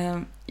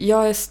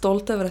 Jag är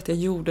stolt över att jag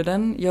gjorde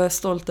den. Jag är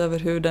stolt över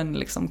hur den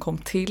liksom kom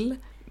till.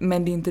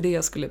 Men det är inte det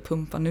jag skulle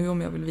pumpa nu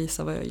om jag vill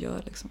visa vad jag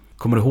gör liksom.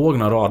 Kommer du ihåg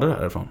några rader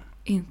härifrån?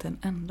 Inte en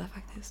enda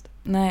faktiskt.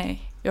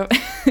 Nej.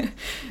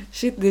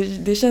 Shit,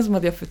 det känns som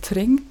att jag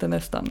förträngt det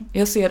nästan.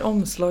 Jag ser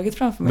omslaget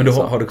framför mig. Men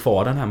har du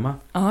kvar den hemma?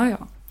 Ja,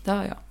 det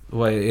har jag.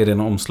 Vad är det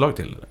en omslag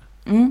till?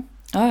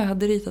 Ja, jag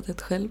hade ritat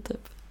ett själv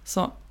typ.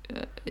 Så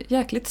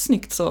jäkligt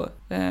snyggt så.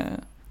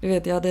 Du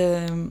vet, jag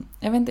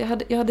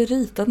hade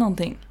ritat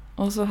någonting.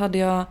 Och så hade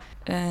jag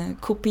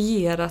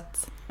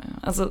kopierat,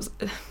 alltså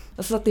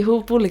Jag satt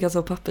ihop olika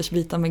så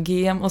pappersbitar med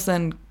gem och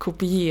sen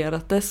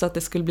kopierat det så att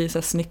det skulle bli så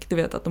här snyggt, du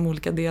vet, att de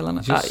olika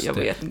delarna. Just jag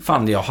det. vet inte.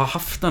 Fan, jag har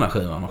haft den här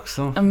skivan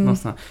också.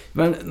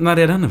 Men när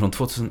är den ifrån?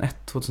 2001,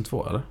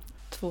 2002 eller?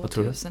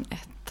 2001.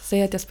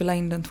 Säg att jag spelade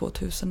in den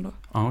 2000 då.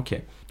 Ja,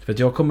 okej. För att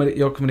jag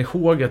kommer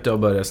ihåg att jag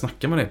började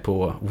snacka med dig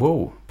på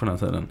WoW på den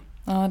här tiden.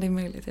 Ja, det är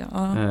möjligt,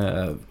 ja.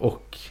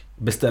 Och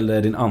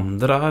beställde din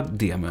andra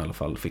demo i alla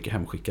fall, fick jag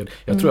hemskickad.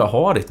 Jag tror jag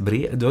har ditt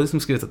brev. Du har liksom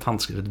skrivit ett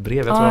handskrivet brev.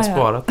 Jag tror jag har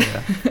sparat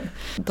det.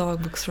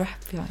 Dagboksrap,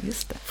 ja,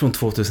 just det. Från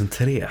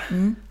 2003.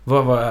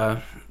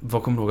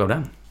 Vad kommer du ihåg av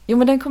den? Jo,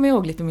 men den kommer jag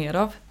ihåg lite mer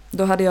av.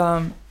 Då hade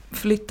jag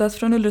flyttat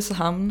från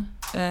Ulricehamn,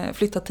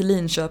 flyttat till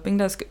Linköping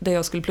där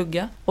jag skulle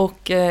plugga.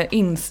 Och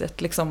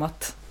insett liksom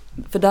att,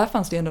 för där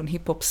fanns det ju ändå en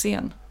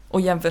hiphop-scen.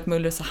 Och jämfört med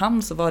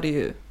Ulricehamn så var det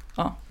ju,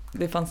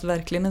 det fanns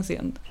verkligen en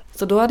scen.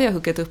 Så då hade jag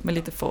hookat upp med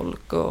lite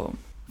folk och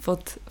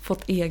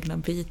fått egna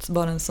beats,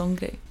 bara en sån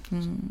grej.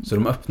 Så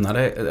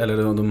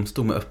de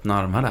stod med öppna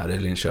armar där i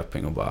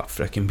Linköping och bara,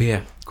 Fröken B,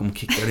 kom och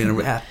kicka din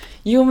rap.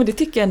 Jo, men det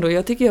tycker jag ändå.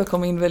 Jag tycker jag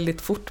kom in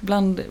väldigt fort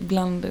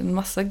bland en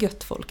massa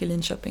gött folk i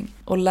Linköping.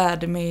 Och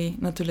lärde mig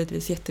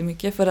naturligtvis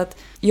jättemycket. För att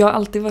jag har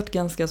alltid varit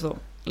ganska så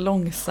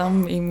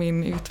långsam i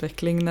min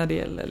utveckling när det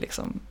gäller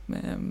liksom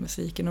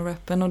musiken och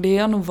rappen. Och det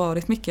har nog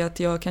varit mycket att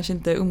jag kanske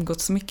inte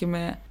umgått så mycket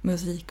med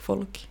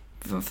musikfolk.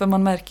 För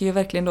man märker ju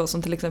verkligen då,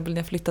 som till exempel när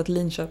jag flyttade till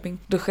Linköping,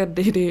 då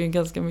skedde det ju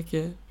ganska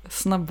mycket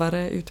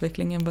snabbare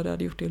utveckling än vad det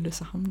hade gjort i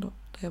Ulricehamn då,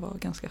 där jag var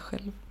ganska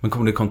själv. Men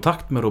kom du i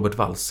kontakt med Robert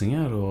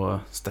Walsinger och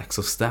Stacks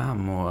of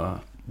Stam och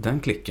den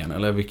klicken?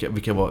 Eller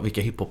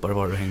vilka hiphoppare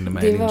var det du hängde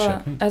med i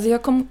Linköping? Alltså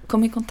jag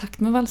kom i kontakt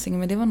med Walsinger,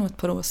 men det var nog ett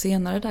par år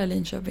senare där i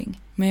Linköping.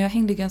 Men jag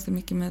hängde ganska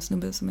mycket med en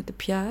snubbe som heter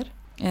Pierre,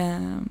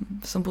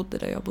 som bodde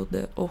där jag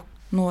bodde, och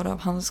några av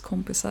hans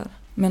kompisar.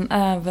 Men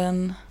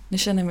även, nu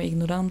känner jag mig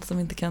ignorant som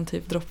inte kan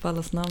typ droppa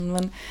allas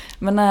namn,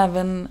 men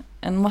även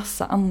en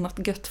massa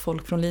annat gött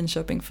folk från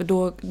Linköping. För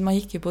då, man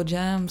gick ju på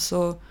jams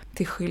och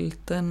till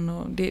skylten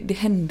och det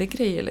hände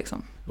grejer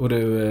liksom. Och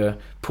du,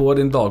 på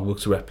din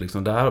dagboksrap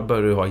liksom, där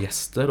började du ha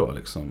gäster då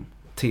liksom.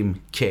 Tim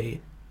K.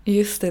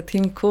 Just det,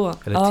 Tim K.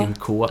 Eller Tim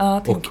K.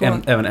 Ja, Tim och K.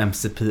 Även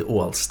MCP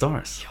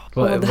Allstars.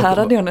 Ja, det här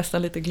hade jag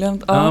nästan lite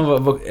glömt.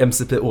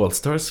 MCP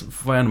Allstars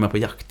var ändå med på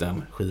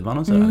Jakten-skivan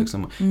och sådär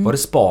liksom. Var det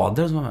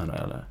Spader som var med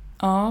där eller?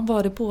 Ja,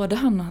 var det både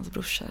han och hans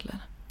brorsa eller?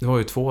 Det var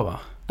ju 2 va?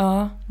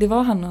 Ja, det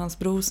var han och hans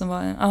bror som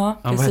var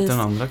precis. Vad hette den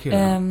andra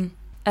killen?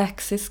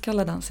 Axis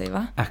kallade han sig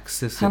va?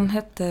 Axis.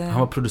 Han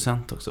var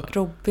producent också.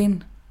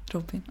 Robin.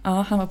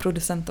 Ja, han var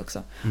producent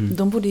också.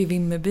 De bodde i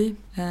Vimmerby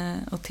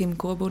och Tim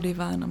K bodde i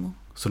Värnamo.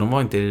 Så de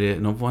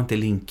var inte i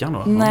Linkan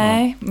då?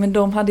 Nej, men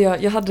de hade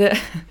jag hade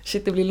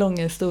shit, det blir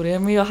långa historier,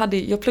 men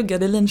jag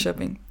pluggade i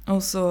Linköping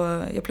och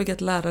så jag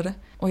pluggade lärare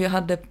och jag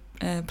hade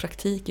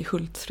praktik i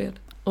Hultsfred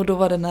och då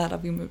var det nära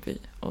Vimmerby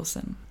och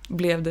sen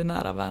blev det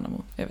nära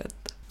Värnamo, jag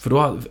vet. För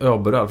då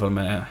jobbade du i alla fall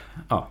med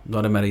du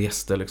hade med dig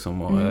gäster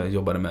liksom och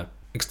jobbade med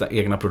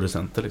egna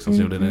producenter liksom,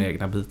 som gjorde dina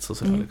egna beats och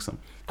sådär liksom.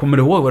 Kommer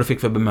du ihåg vad du fick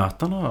för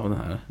bemötande av den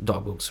här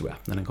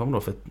dagboksrap när den kom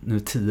då för nu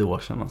 10 år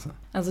sedan alltså?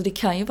 Alltså det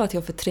kan ju vara att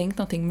jag förträngt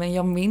någonting, men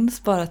jag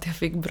minns bara att jag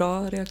fick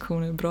bra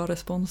reaktioner, bra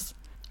respons.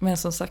 Men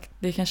som sagt,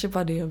 det är kanske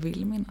bara det jag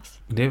vill minnas.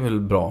 Det är väl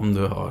bra om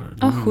du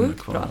har sjukt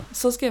kvar. Bra.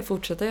 Så ska jag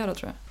fortsätta göra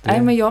tror jag.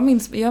 Nej, men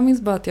jag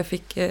minns bara att jag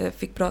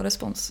fick bra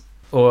respons.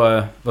 Och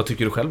vad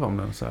tycker du själv om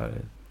den så här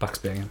i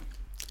backspegeln?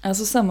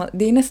 Alltså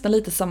det är nästan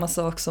lite samma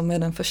sak som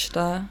med den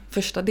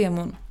första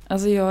demon.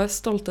 Alltså jag är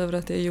stolt över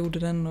att jag gjorde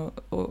den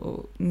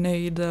och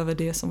nöjd över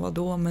det som var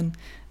då, men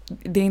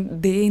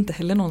det är inte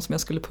heller någon som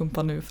jag skulle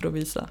pumpa nu för att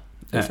visa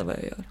vad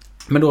jag gör.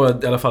 Men då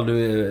i alla fall,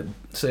 du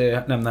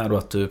nämner då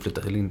att du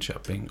flyttade till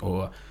Linköping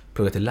och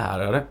pluggade till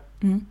lärare.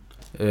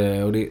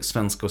 Och det är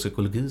svenska och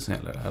psykologi som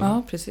gäller, eller?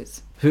 Ja,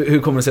 precis. Hur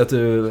kommer det sig att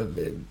du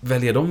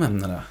väljer de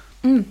ämnena?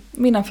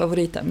 Mina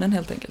favoritämnen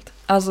helt enkelt.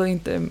 Alltså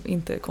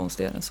inte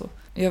konstigare än så.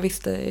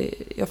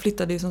 Jag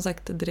flyttade ju som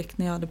sagt direkt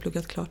när jag hade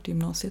pluggat klart i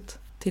gymnasiet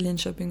till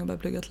Linköping och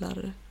började plugga till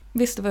lärare.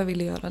 Visste vad jag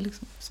ville göra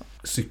liksom. Så.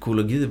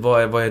 Psykologi,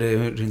 vad är det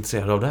du är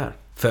intresserad av där?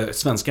 För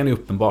svenskan är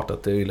uppenbart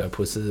att du gillar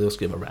poesi och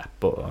skriva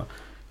rap och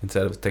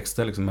intresserad av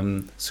texter liksom,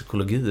 men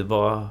psykologi,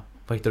 vad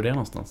hittar du det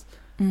någonstans?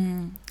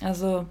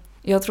 Alltså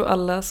jag tror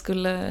alla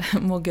skulle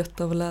må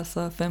gött av att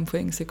läsa 5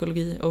 poäng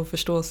psykologi och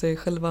förstå sig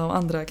själva och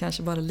andra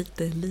kanske bara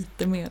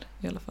lite mer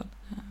i alla fall.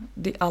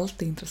 Det är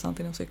alltid intressant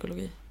inom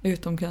psykologi,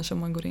 utom kanske om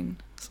man går in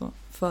så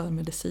för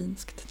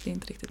medicinskt. Det är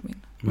inte riktigt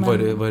min. Men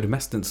vad är du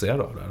mest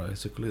intresserad av där då, i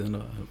psykologin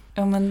då?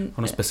 Ja, men,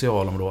 har något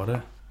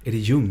specialområde? Är det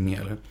Jung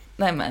eller?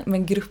 Nej,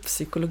 men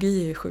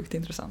grupppsykologi är sjukt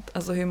intressant.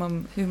 Alltså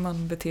hur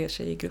man beter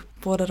sig i grupp.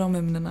 Båda de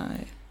ämnena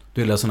är...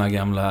 Du gillar såna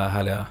gamla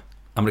härliga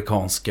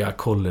amerikanska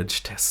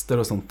college-tester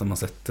och sånt där man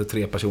sätter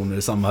 3 personer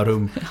i samma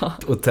rum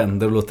och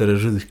tänder och låter det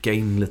ryka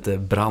in lite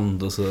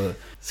brand och så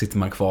sitter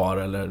man kvar,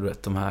 eller du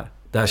vet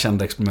det här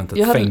kända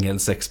experimentet,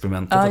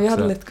 fängelseexperimentet också. Jag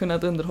hade lätt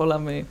kunnat underhålla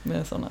mig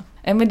med sådana.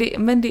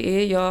 Men det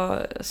är jag,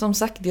 som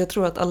sagt, jag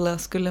tror att alla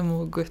skulle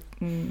må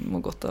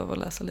gott av att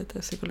läsa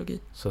lite psykologi.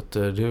 Så att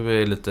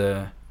du är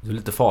lite Du är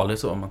lite farlig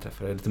så om man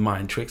träffar dig. Lite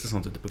mind tricks och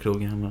sånt ute på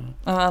krogen.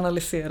 Ja,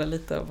 analysera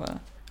lite och bara...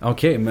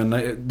 Okej, men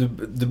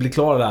du blir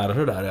klar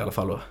lärare där i alla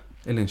fall då?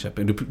 I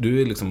Linköping.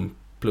 Du är liksom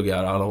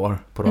pluggar alla år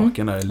på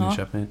raken där i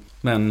Linköping. Ja.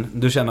 Men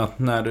du känner att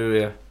när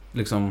du är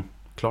liksom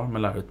klar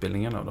med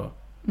lärarutbildningen då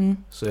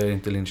så är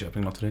inte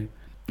Linköping något för dig?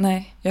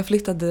 Nej, jag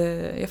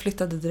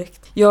flyttade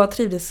direkt. Jag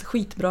trivdes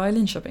skitbra i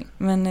Linköping,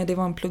 men det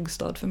var en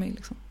pluggstad för mig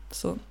liksom.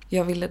 Så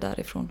jag ville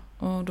därifrån.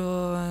 Och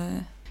då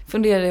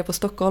funderade jag på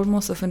Stockholm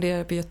och så funderade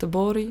jag på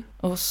Göteborg.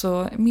 Och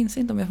så minns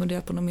inte om jag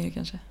funderade på något mer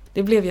kanske.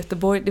 Det blev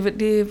Göteborg.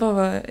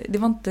 Det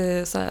var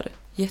inte så här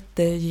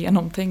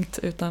jättegenomtänkt,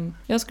 utan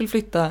jag skulle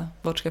flytta.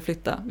 Vart ska jag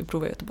flytta? Vi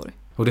provar Göteborg.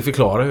 Och det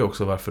förklarar ju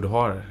också varför du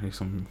har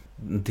liksom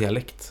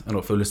dialekt.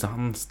 För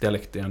Ulricehamns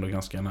dialekt är ändå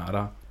ganska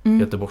nära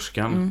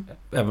göteborgskan.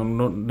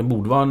 Även om det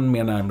borde vara en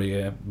mer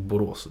närmare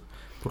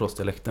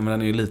Boråsdialekten, men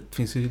den är ju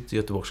finns ju inte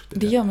göteborgsk.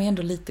 Det gör mig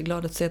ändå lite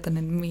glad att se att den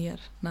är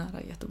mer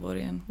nära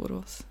Göteborg än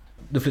Borås.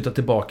 Du flyttar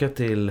tillbaka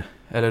till,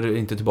 eller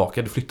inte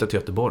tillbaka, du flyttar till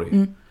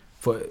Göteborg.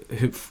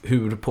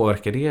 Hur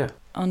påverkar det?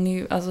 Ja,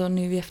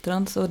 nu i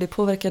efterhand så det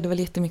påverkade väl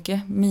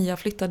jättemycket. Mia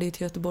flyttade ju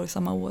till Göteborg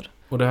samma år.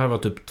 Och det här var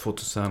typ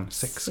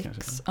 2006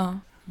 kanske? Ja,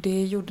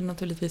 det gjorde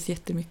naturligtvis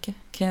jättemycket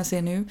kan jag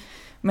se nu.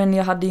 Men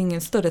jag hade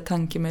ingen större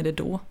tanke med det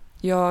då.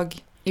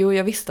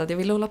 Jag visste att jag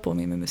ville hålla på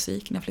med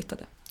musik när jag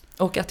flyttade.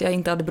 Och att jag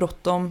inte hade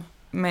bråttom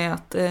med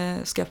att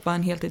skaffa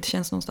en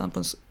heltidstjänst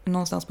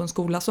någonstans på en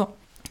skola så.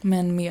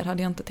 Men mer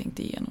hade jag inte tänkt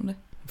igenom det.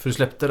 För du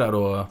släppte där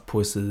då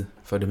Poesi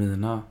för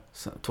Demina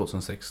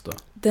 2006 då?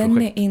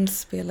 Den är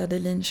inspelad i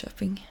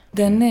Linköping.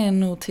 Den är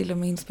nog till och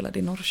med inspelad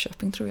i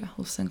Norrköping tror jag,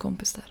 hos en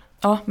kompis där.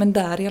 Ja, men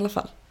där i alla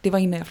fall. Det var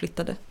innan jag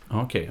flyttade.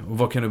 Okej, och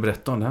vad kan du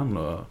berätta om den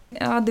då?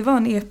 Ja, det var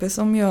en EP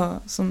som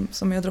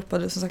jag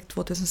droppade som sagt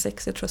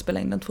 2006. Jag tror jag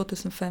spelade in den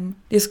 2005.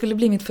 Det skulle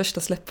bli mitt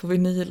första släpp på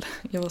vinyl.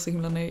 Jag var så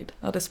himla nöjd.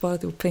 Jag hade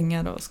sparat ihop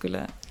pengar och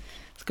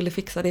skulle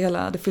fixa det hela.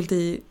 Jag hade fyllt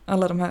i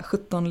alla de här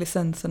 17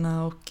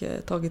 licenserna och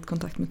tagit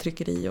kontakt med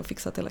tryckeri och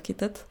fixat hela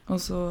kittet.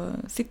 Och så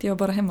sitter jag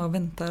bara hemma och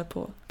väntar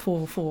på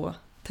att få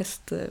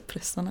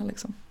testpressarna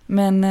liksom.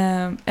 Men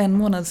en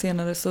månad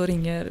senare så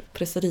ringer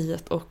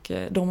presseriet och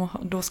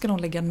då ska de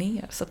lägga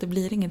ner så att det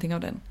blir ingenting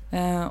av den.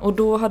 Och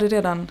då hade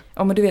redan,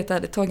 ja men du vet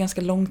det tar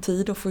ganska lång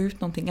tid att få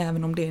ut någonting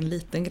även om det är en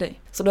liten grej.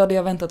 Så då hade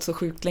jag väntat så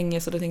sjukt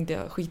länge så då tänkte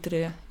jag skit i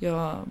det,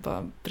 jag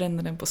bara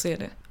bränner den på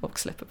CD och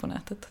släpper på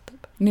nätet.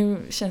 Typ. Nu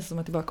känns det som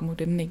att jag bara kommer ihåg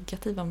det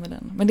negativa med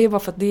den. Men det är bara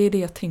för att det är det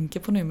jag tänker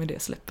på nu med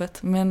det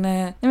släppet.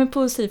 Men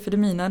Poesi för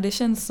Demina, det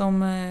känns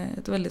som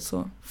ett väldigt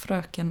så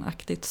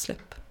frökenaktigt släpp.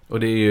 Och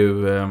det är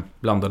ju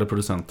blandade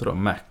producenter då.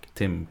 Mac,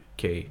 Tim,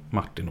 K,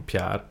 Martin och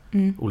Pierre.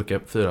 Olika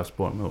 4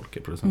 spår med olika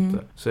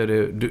producenter. Så är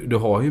det, du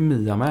har ju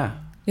Mia med.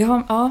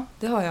 Ja,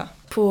 det har jag.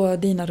 På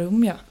Dina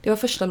rum, ja. Det var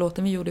första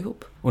låten vi gjorde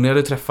ihop. Och ni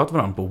hade träffat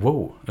varandra på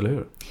Wow, eller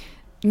hur?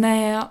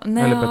 Nej.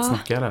 Eller börjat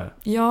snacka där.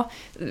 Ja,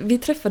 vi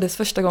träffades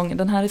första gången.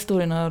 Den här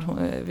historien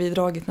har vi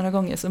dragit några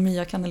gånger så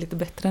Mia kan det lite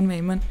bättre än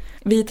mig. Men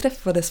vi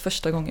träffades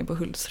första gången på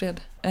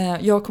Hultsfred.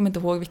 Jag kommer inte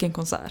ihåg vilken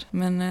konsert.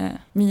 Men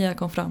Mia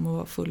kom fram och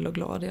var full och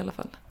glad i alla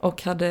fall.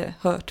 Och hade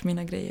hört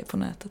mina grejer på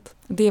nätet.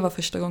 Det var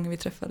första gången vi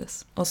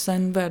träffades. Och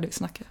sen började vi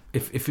snacka.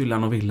 I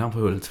fyllan och villan på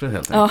Hultsfred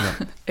helt enkelt.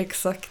 Ja,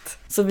 exakt.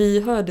 Så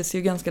vi hördes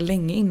ju ganska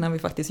länge innan vi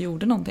faktiskt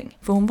gjorde någonting.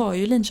 För hon var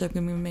ju i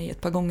Linköping med mig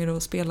ett par gånger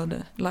och spelade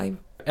live.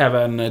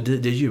 Även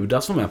DJ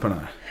Judas var med på den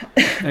här.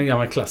 En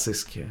gammal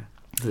klassisk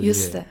DJ.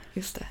 Just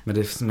det.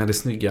 Med det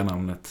snygga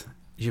namnet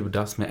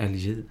Judas med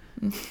LJ.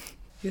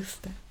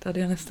 Just det hade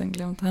jag nästan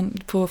glömt.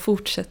 Han på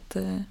Fortsätt,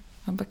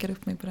 han backade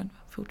upp mig på den.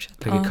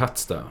 Fortsätt. Lägger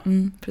Cuts då.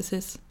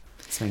 Precis.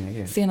 Svänga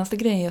grejer. Senaste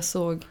grejen jag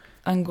såg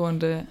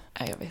angående,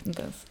 jag vet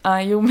inte ens.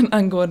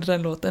 Angående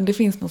den låten. Det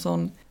finns någon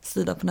sån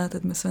sida på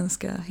nätet med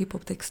svenska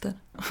hiphop-texter.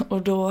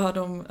 Och då har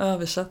de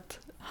översatt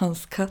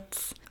hans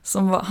Cuts.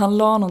 Han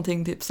la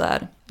någonting typ så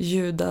här.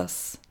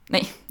 Judas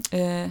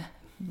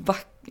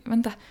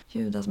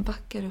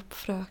backar upp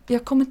fröken.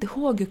 Jag kommer inte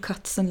ihåg hur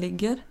katsen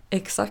ligger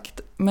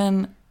exakt.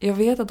 Men jag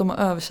vet att de har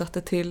översatt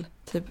det till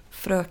typ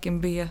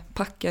fröken B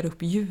packar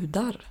upp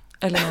judar.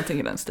 Eller någonting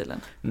i den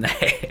stilen.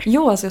 Nej.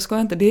 Jo, alltså jag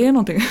skojar inte. Det är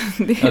någonting.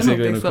 Det är alltså jag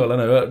går in och kollar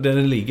nu.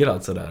 Den ligger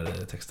alltså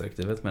där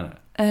textarkivet med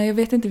det. Jag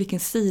vet inte vilken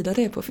sida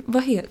det är på.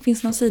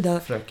 Finns någon sida?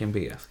 Fröken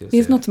B. Ska vi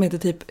finns se. Något som heter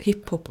typ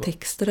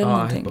hiphop-texter eller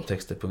någonting? Ja,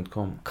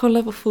 hiphoptexter.com.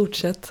 Kolla på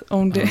Fortsätt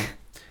om det.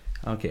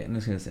 Okej,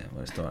 nu ska vi se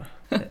vad det står.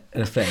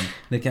 Refräng.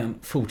 Ni kan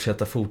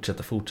fortsätta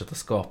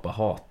skapa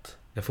hat.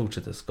 Jag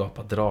fortsätter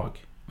skapa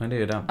drag. Men det är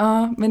ju den.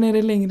 Ja, men är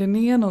det längre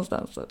ner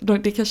någonstans?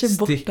 Det kanske är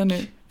borta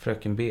nu.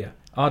 Fröken B.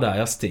 Ja, där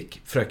jag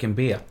stick. Fröken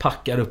B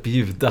packar upp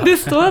judar. Det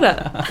står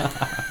där.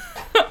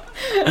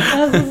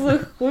 Alltså så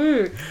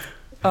sjukt.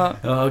 Ja,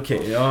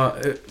 okej. Ja,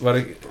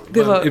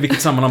 i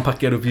vilket sammanhang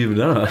packar upp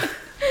judar då?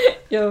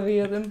 Jag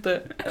vet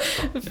inte.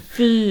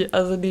 Fy,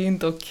 alltså det är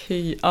inte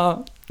okej.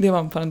 Ja, det var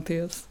en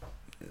parentes.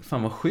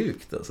 Fan vad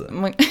sjukt alltså.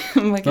 Man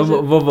kanske...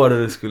 Vad var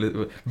det du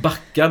skulle...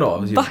 Backad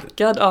av Judas?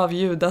 Backad av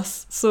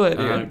Judas, så är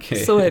det ju.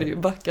 Okay. Så är det ju,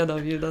 backad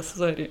av Judas,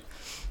 så är det ju.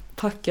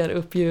 Packar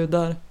upp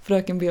judar.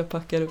 Fröken B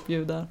packar upp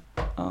judar.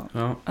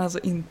 Ja. Alltså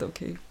inte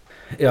okej.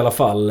 i alla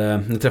fall,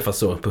 ni träffas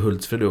så på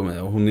Hultsfred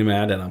och hon är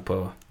med redan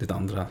på ditt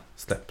andra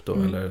släpp då,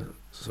 eller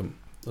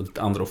ditt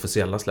andra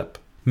officiella släpp.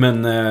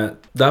 Men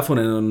där får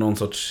ni någon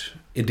sorts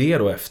idé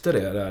då efter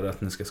det, där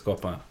att ni ska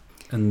skapa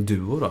en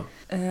duo då?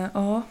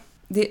 Ja,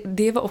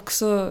 det var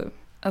också,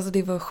 alltså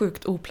det var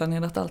sjukt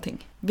oplanerat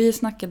allting. Vi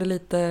snackade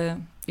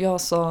lite,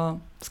 jag sa,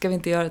 ska vi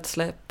inte göra ett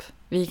släpp?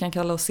 Vi kan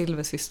kalla oss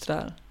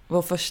silversystrar.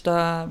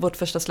 Vårt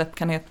första släpp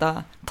kan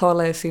heta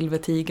Tala är silver,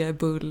 tiga är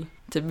bull.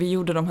 Typ, vi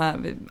gjorde de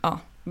här,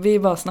 vi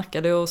bara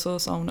snackade och så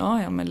sa hon,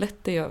 ja men lätt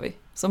det gör vi.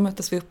 Så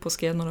möttes vi upp och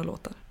skrev några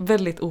låtar.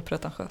 Väldigt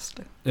opretentiöst.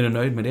 Är du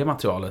nöjd med det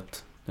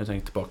materialet? Jag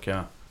tänker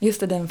tillbaka. Just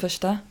det, den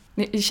första.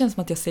 Det känns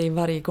som att jag säger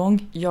varje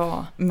gång,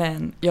 ja,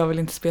 men jag vill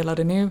inte spela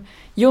det nu.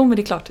 Jo, men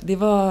det är klart, det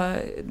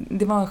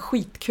var en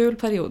skitkul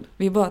period.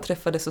 Vi bara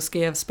träffades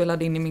och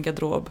spelade in i min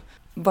garderob.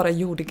 Bara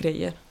gjorde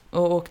grejer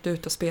och åkte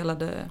ut och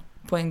spelade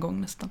på en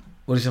gång nästan.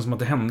 Och det känns som att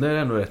det hände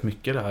ändå rätt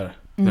mycket det här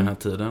den här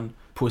tiden.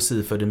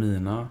 Poesi för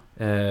Demina.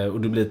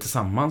 Och du blir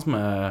tillsammans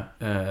med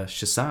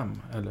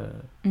Shazam. Eller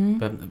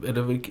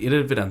är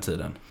det vid den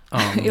tiden?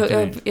 Ja,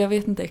 jag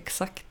vet inte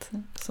exakt.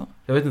 Så.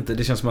 Jag vet inte,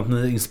 det känns som att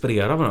ni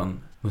inspirerar varandra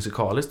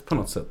musikaliskt på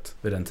något sätt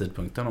vid den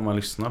tidpunkten. Om man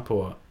lyssnar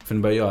på, för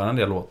ni börjar göra en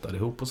del låtar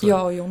ihop och så.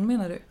 Ja, och Jon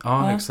menar du?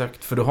 Ja,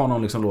 exakt. För du har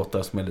någon liksom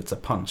låtar som är lite så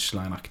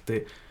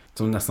punchline-aktig.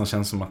 Som nästan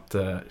känns som att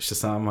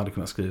Shazam hade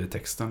kunnat skriva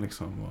texten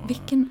liksom. Och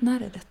vilken, när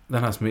är det?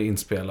 Den här som är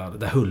inspelad,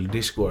 där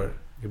Huldish går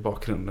i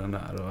bakgrunden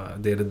där. Och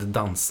det är det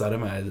dansare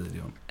med i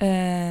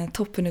videon.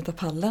 Toppen utav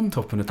pallen.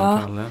 Toppen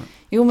utav pallen.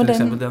 Jo, men till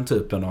exempel den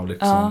typen av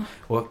liksom.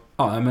 Och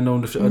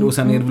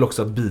sen är det väl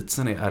också att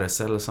beatsen är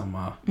RSL,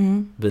 samma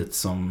beat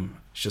som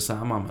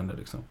Shazam använder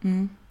liksom.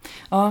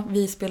 Ja,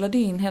 vi spelade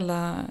in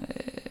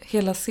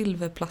hela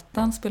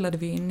silverplattan spelade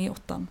vi in i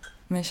 8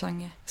 med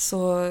Change.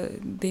 Så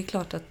det är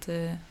klart att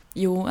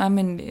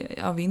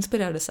vi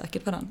inspirerade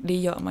säkert varandra. Det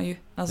gör man ju.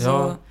 Alltså,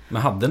 ja,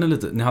 men hade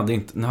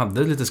ni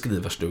hade lite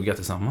skrivarstuga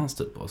tillsammans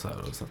typ och så här,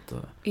 och så att,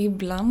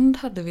 ibland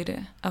hade vi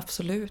det,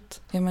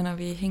 absolut. Jag menar,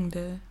 vi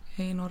hängde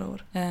i några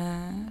år.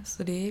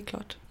 Så det är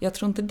klart. Jag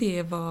tror inte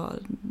det var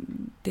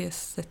det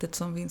sättet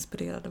som vi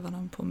inspirerade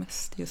varandra på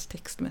mest, just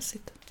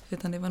textmässigt.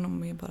 Utan det var nog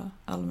mer bara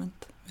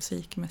allmänt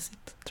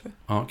musikmässigt, tror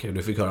jag. Ja, okej.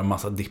 Du fick höra en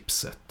massa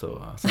Dipset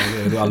och alltså,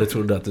 du aldrig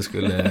trodde att du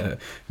skulle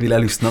vilja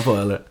lyssna på,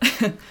 eller?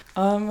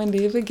 Ja, men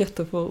det är väl gött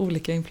att få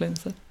olika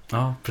influenser.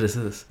 Ja,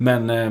 precis.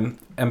 Men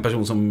en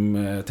person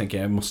som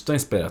tänker jag måste ha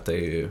inspirerat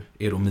dig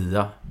är ju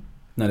Mia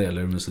när det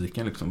gäller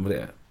musiken liksom. Vad det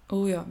är.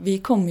 Oh ja, vi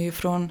kommer ju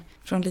från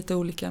lite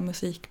olika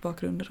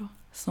musikbakgrunder då,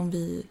 som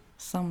vi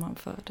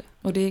sammanförde.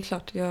 Och det är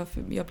klart,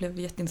 jag blev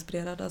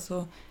jätteinspirerad.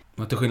 Alltså.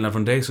 Men till skillnad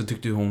från dig så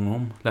tyckte ju hon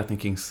om Latin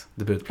Kings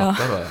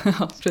debutplatta då.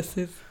 Ja,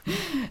 precis.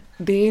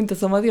 Det är inte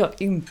som att jag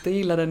inte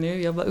gillar den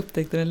nu, jag bara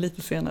upptäckte den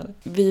lite senare.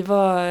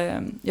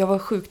 Jag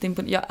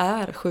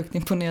är sjukt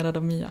imponerad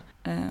av Mia.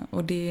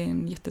 Och det är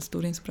en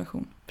jättestor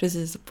inspiration.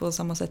 Precis på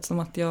samma sätt som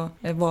att jag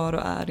var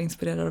och är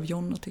inspirerad av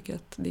Jon och tycker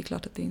att det är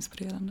klart att det är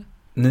inspirerande.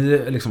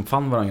 Ni liksom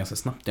fann varandra ganska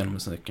snabbt genom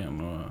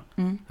musiken. Och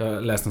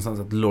jag läste någonstans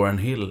att Lauryn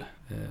Hill,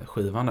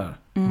 skivan där,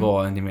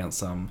 var en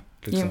gemensam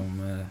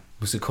liksom,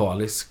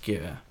 musikalisk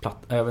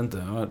platta. Jag vet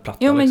inte,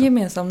 platta. Ja, men liksom.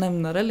 gemensam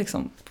nämnare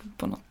liksom,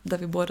 på något, där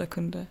vi båda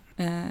kunde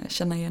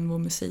känna igen vår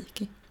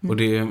musik i.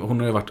 Och hon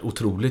har ju varit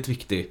otroligt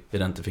viktig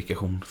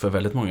identifikation för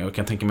väldigt många. Jag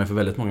kan tänka mig för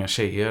väldigt många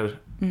tjejer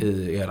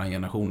i er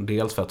generation.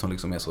 Dels för att hon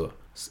liksom är så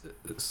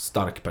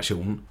stark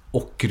person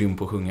och grym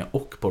på att sjunga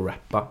och på att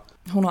rappa.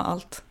 Hon har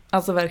allt.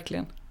 Alltså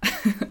verkligen.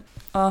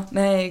 Ja,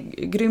 nej,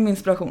 grym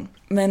inspiration.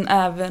 Men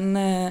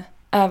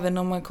även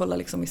om man kollar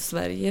liksom i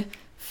Sverige,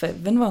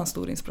 Feven var en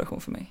stor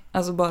inspiration för mig.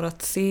 Alltså bara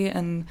att se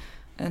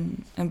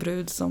en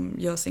brud som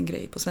gör sin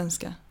grej på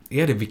svenska.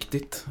 Är det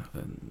viktigt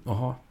att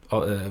ha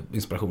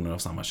inspirationer av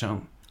samma kön?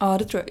 Ja,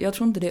 det tror jag. Jag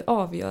tror inte det är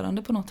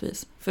avgörande på något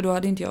vis. För då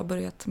hade inte jag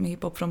börjat med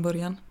hiphop från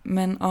början.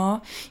 Men ja,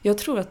 jag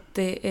tror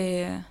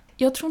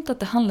inte att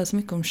det handlar så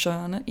mycket om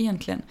könen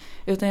egentligen.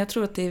 Utan jag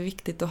tror att det är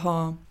viktigt att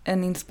ha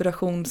en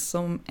inspiration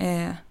som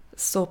är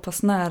så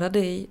pass nära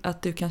dig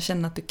att du kan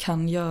känna att du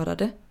kan göra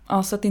det.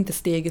 Ja, så att inte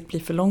steget blir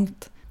för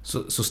långt.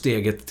 Så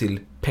steget till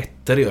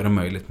Petter gör det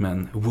möjligt,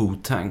 men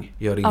Wu-Tang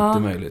gör det inte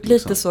möjligt?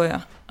 Liksom. Lite så,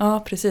 ja. Ja,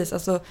 precis.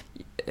 Alltså,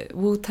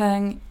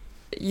 Wu-Tang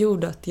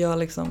gjorde att jag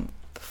liksom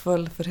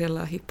föll för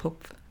hela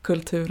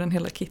hiphop-kulturen,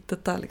 hela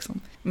kittet där liksom.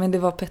 Men det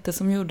var Petter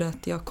som gjorde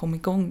att jag kom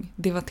igång.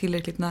 Det var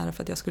tillräckligt nära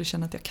för att jag skulle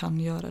känna att jag kan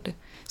göra det.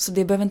 Så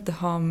det behöver inte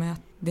ha med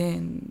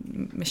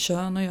med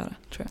kön att göra,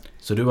 tror jag.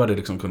 Så du hade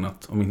liksom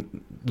kunnat,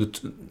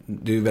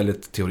 det är ju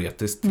väldigt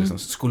teoretiskt, liksom,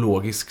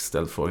 skologiskt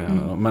ställd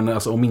fråga. Men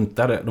alltså, om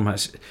inte de här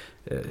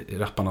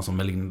rapparna som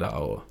Melinda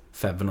och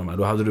Feven,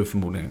 då hade du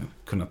förmodligen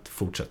kunnat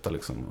fortsätta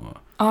liksom,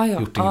 och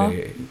gjort din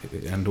grej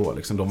ändå.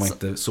 Liksom. De var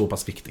inte så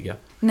pass viktiga.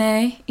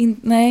 Nej,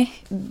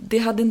 det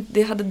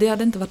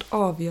hade inte varit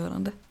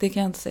avgörande, det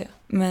kan jag inte säga.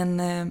 Men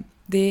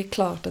det är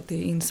klart att det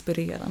är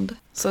inspirerande.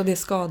 Så det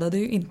skadade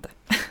ju inte.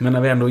 Men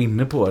när vi ändå är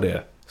inne på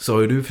det, så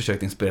har ju du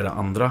försökt inspirera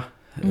andra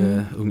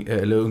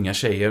eller unga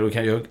tjejer och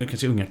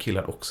kanske unga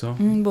killar också.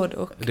 Både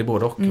och. Det är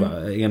både och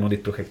va? En av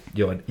ditt projekt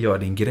gör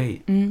din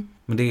grej.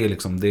 Men det är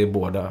liksom, det är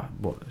båda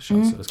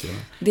könsroller.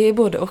 Det är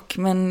både och,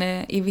 men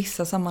i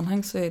vissa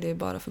sammanhang så är det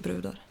bara för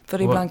brudar.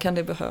 För ibland kan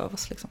det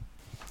behövas liksom.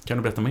 Kan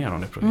du berätta mer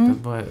om det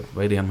projektet? Vad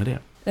är idén med det?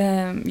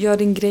 Gör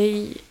din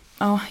grej.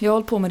 Ja, jag har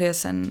hållit på med det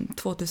sedan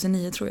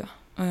 2009 tror jag.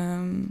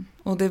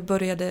 Och det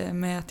började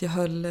med att jag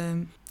höll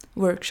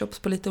workshops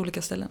på lite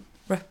olika ställen.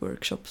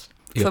 Rap-workshops.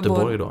 I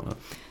Göteborg då?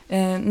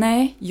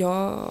 Nej,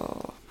 jag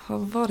har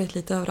varit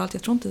lite överallt.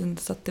 Jag tror inte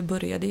ens att det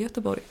började i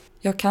Göteborg.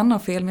 Jag kan ha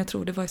fel, men jag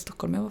tror det var i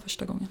Stockholm jag var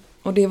första gången.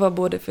 Och det var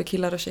både för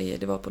killar och tjejer.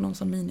 Det var på någon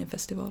sån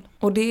minifestival.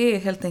 Och det är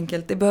helt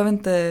enkelt, det behöver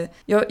inte...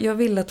 Jag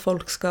vill att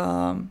folk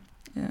ska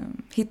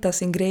hitta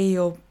sin grej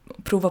och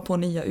prova på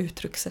nya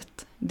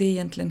uttryckssätt. Det är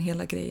egentligen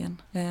hela grejen.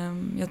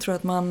 Jag tror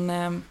att man,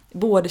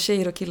 både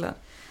tjejer och killar,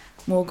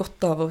 mår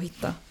gott av att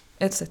hitta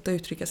ett sätt att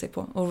uttrycka sig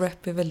på. Och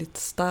rap är väldigt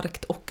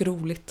starkt och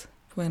roligt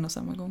på en och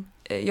samma gång.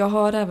 Jag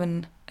har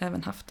även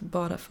haft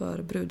bara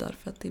för brudar,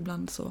 för att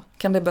ibland så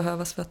kan det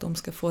behövas för att de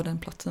ska få den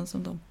platsen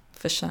som de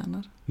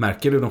förtjänar.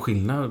 Märker du någon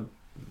skillnad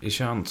i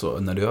kön så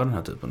när du gör den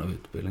här typen av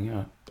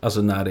utbildningar?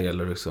 Alltså när det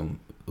gäller liksom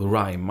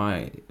att rhyma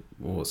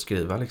och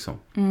skriva liksom?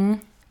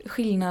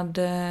 Skillnad?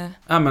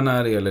 Ja, men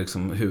när det gäller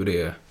liksom hur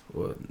det är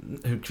och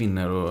hur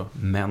kvinnor och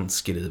män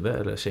skriver,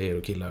 eller tjejer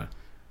och killar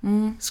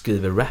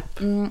skriver rap.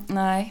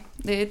 Nej,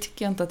 det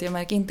tycker jag inte att jag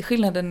märker. Inte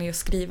skillnaden i att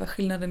skriva,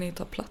 skillnaden i att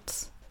ta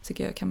plats.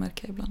 Tycker jag kan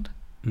märka ibland.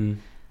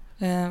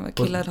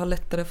 Killar har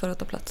lättare för att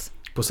ta plats.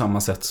 På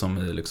samma sätt som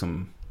i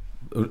liksom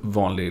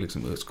vanlig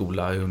liksom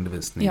skola i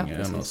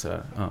undervisningen och så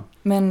här. Ja.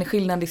 Men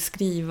skillnad i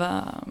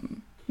skriva,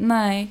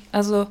 nej.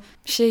 Alltså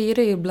tjejer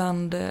är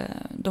ibland,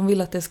 de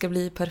vill att det ska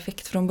bli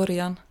perfekt från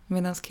början,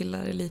 medan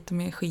killar är lite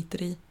mer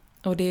skiter i.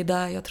 Och det är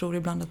där jag tror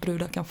ibland att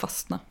brudar kan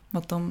fastna.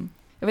 Att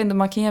jag vet inte,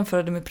 man kan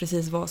jämföra det med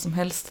precis vad som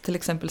helst. Till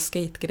exempel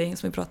skategrejen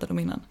som vi pratade om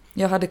innan.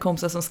 Jag hade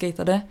kompisar som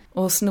skatade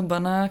och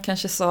snubbarna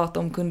kanske sa att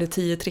de kunde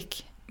 10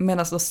 trick.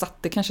 Medan de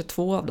satte kanske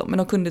 2 av dem. Men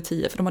de kunde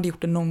 10 för de hade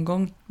gjort det någon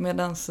gång.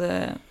 Medan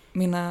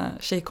mina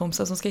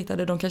tjejkompisar som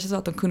skatade, de kanske sa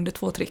att de kunde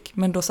 2 trick.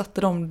 Men då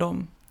satte de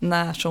dem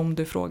när som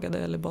du frågade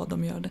eller bad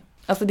de göra det.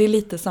 Alltså det är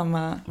lite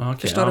samma,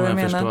 förstår du vad jag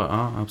menar? Förstår.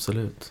 Ja,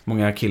 absolut.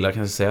 Många killar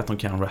kanske säger att de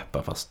kan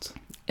rappa fast...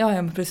 Ja,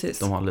 men precis.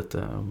 De har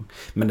lite...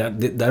 Men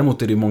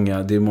däremot är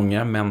det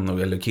många män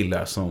eller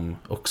killar som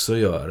också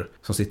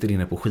som sitter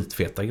inne på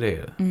skitfeta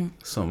grejer.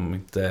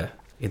 Som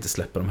inte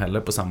släpper dem heller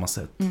på samma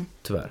sätt,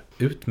 tyvärr.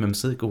 Ut med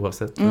musik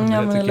oavsett.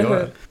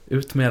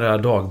 Ut med era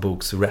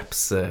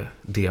dagboks-raps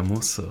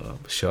demos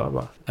och kör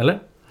bara. Eller?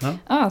 Ja,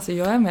 alltså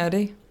jag är med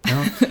dig.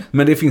 Ja.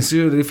 Men det finns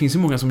ju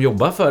många som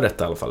jobbar för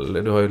detta i alla fall.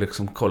 Du har ju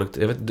liksom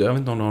kollektiv. Jag vet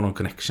inte om du har någon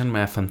connection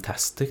med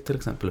Fantastic till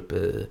exempel uppe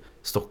i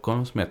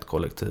Stockholm som är ett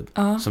kollektiv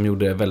som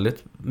gjorde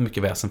väldigt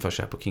mycket väsen för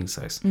sig på King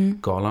Size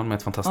galan med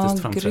ett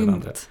fantastiskt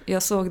framträdande. Grymt.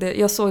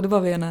 Jag såg det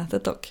bara via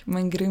nätet dock,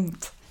 men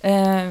grymt.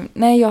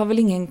 Nej, jag har väl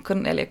ingen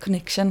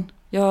connection.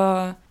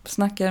 Jag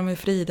snackar med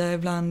Frida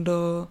ibland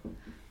och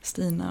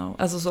Stina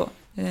och alltså så.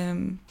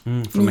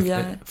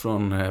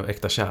 Från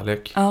Äkta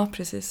Kärlek. Ja,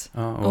 precis.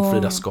 Ja, och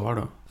Frida Skar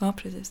då. Ja,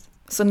 precis.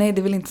 Så nej,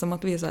 det är väl inte som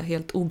att vi är så här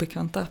helt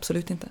obekanta,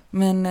 absolut inte.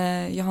 Men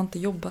jag har inte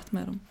jobbat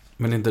med dem.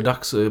 Men det är inte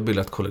dags att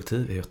bilda ett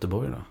kollektiv i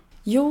Göteborg då?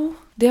 Jo,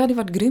 det hade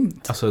varit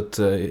grymt. Alltså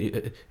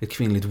ett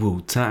kvinnligt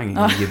Wu-Tang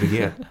i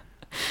GBG.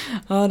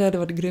 Ja, det hade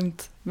varit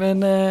grymt.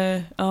 Men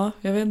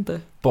jag vet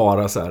inte.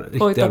 Bara så här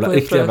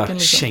riktigt jävla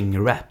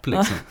käng-rap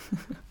liksom.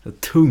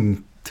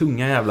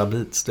 Tunga jävla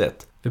beats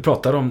det. Vi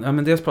pratar om,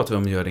 men dels pratar vi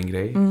om gör din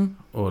grej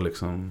och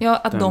liksom. Ja,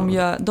 att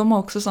de har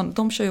också sånt,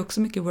 de kör ju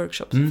också mycket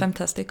workshops,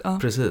 Fantastic. Ja.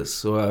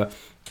 Precis, och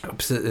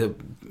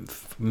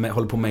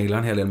håller på att mejla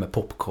en hel del med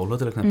Popkollo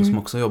till exempel som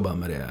också jobbar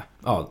med det.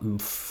 Ja,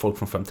 folk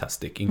från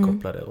Fantastic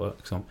inkopplade och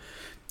liksom,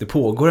 det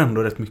pågår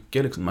ändå rätt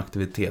mycket liksom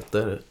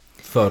aktiviteter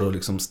för att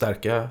liksom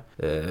stärka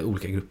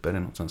olika grupper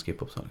inom svensk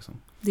hiphop liksom.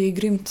 Det är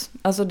grymt.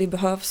 Alltså det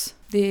behövs.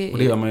 Och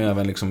det gör man ju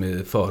även liksom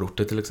i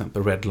förorter till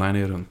exempel. Redline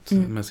är runt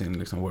med sin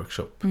liksom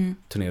workshop.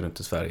 Turné runt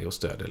i Sverige och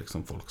stödjer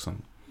liksom folk som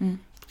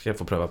ska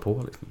få pröva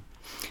på liksom.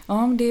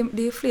 Ja,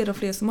 det är fler och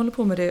fler som håller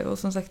på med det. Och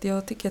som sagt,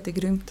 jag tycker att det är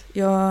grymt.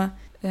 Jag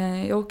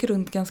åker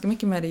runt ganska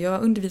mycket med det.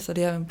 Jag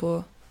undervisade även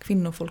på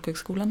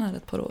Kvinnofolkhögskolan här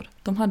ett par år.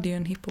 De hade ju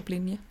en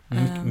hiphoplinje.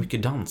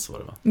 Mycket dans var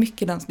det va?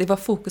 Mycket dans. Det var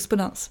fokus på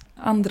dans.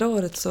 Andra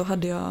året så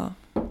hade jag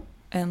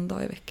en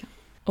dag i veckan.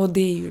 Och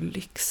det är ju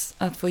lyx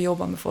att få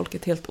jobba med folk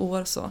ett helt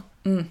år så.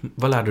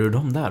 Vad lärde du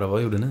dem där och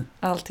vad gjorde ni?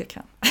 Allt jag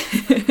kan.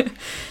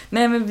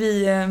 Nej, men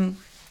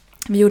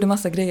vi gjorde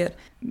massa grejer.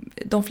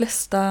 De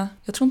flesta,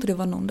 jag tror inte det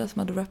var någon där som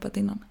hade rappat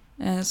innan.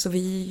 Så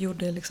vi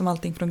gjorde liksom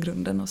allting från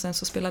grunden och sen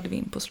så spelade vi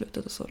in på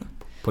slutet och så då.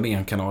 På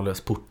en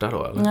kanalens portar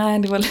då eller? Nej,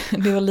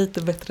 det var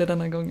lite bättre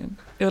denna gången.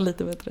 Det var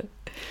lite bättre.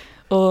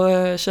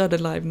 Och körde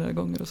live några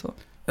gånger och så.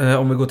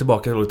 Om vi går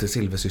tillbaka då till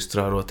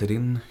Silversystrar och till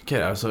din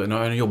karriär så nu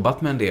har jag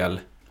jobbat med en del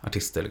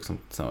artister liksom.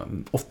 Så,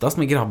 oftast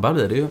med grabbar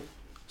blir det ju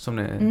som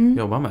ni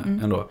jobbar med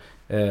ändå.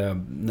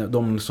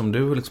 De som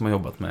du liksom har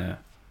jobbat med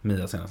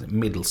Mia senast,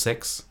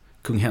 Middlesex,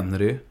 Kung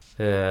Henry,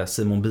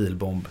 Simon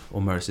Bilbomb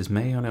och Mercy's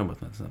May har ni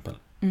jobbat med till exempel.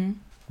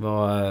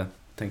 Vad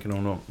tänker du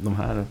om de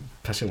här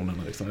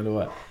personerna liksom?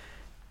 Eller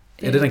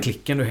är det den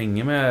klicken du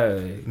hänger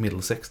med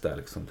Middlesex där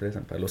liksom, till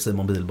exempel? Och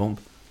Simon Bilbomb?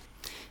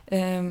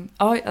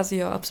 Ja,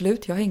 alltså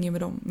absolut, jag hänger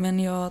med dem. Men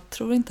jag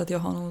tror inte att jag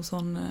har någon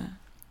sån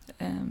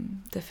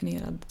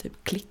definierad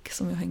typ klick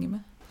som jag hänger med.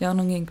 Jag har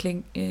nog ingen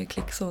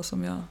klick så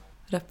som jag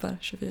rappar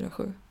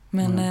 24/7.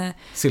 Men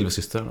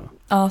Silversyster då?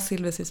 Ja,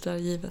 Silversystrar,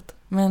 givet.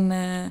 Men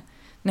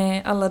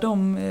nej, alla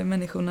de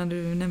människorna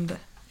du nämnde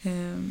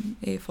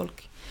är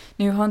folk.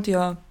 Nu har inte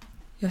jag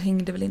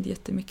hängde väl inte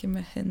jättemycket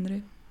med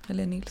Henry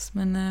eller Nils,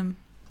 men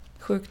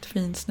sjukt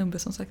fin snubbe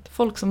som sagt.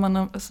 Folk som man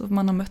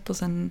har mött och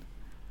sen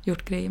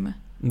gjort grejer med.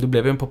 Det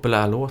blev ju en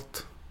populär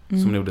låt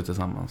som ni gjorde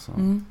tillsammans.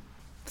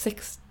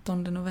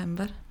 16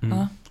 november. Mm.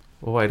 Ja.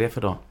 Och vad är det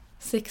för dag?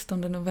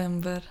 16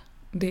 november,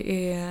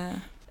 det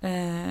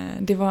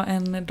var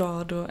en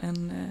dag då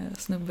en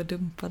snubbe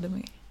dumpade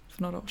mig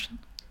för några år sedan.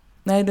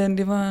 Nej,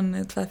 det var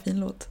en tvärfin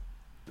låt.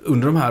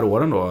 Under de här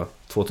åren då,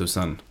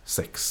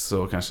 2006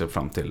 och kanske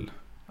fram till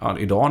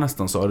idag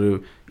nästan, så har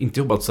du inte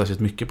jobbat särskilt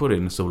mycket på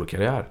din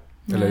solokarriär.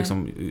 Nej. Eller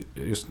liksom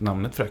just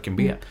namnet Fröken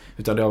B.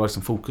 Utan det har varit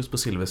liksom fokus på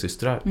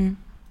Silversystrar.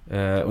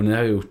 Och ni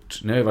har ju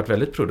varit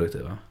väldigt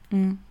produktiva.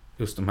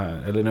 Just de här,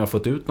 eller ni har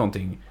fått ut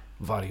någonting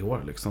varje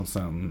år liksom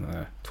sedan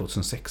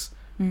 2006.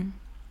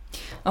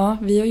 Ja,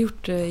 vi har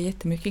gjort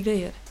jättemycket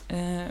grejer.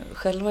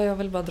 Själv har jag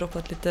väl bara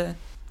droppat lite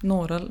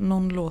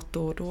någon låt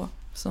då och då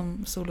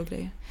som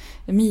sologrejer.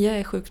 Mia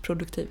är sjukt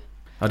produktiv.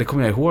 Ja, det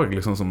kommer jag ihåg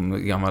liksom,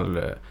 som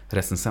gammal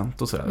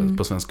recensent och sådär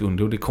på Svensk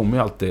Under. Och det kommer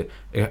ju alltid,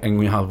 en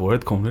gång i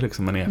halvåret kommer det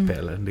liksom en EP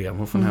eller en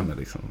demo från henne.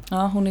 Liksom.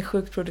 Ja, hon är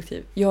sjukt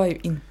produktiv. Jag är ju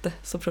inte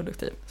så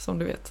produktiv, som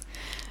du vet.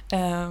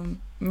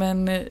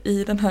 Men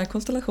i den här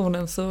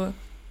konstellationen så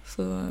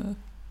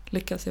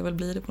lyckas jag väl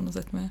bli det på något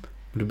sätt med.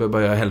 Du behöver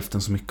bara göra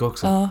hälften så mycket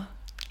också. Ja,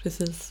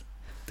 precis.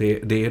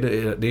 Det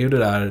är ju det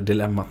där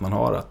dilemmat man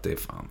har, att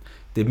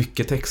det är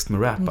mycket text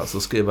med rap, alltså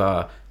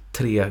skriva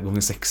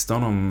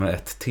 3x16 om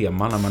ett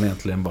tema när man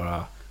egentligen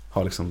bara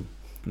har liksom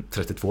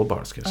 32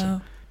 bars kanske. Ja.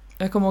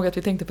 Jag kommer ihåg att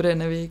vi tänkte på det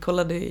när vi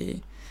kollade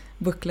i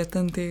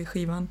bookleten till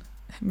skivan,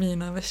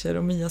 mina verser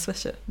och Mias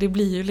verser. Det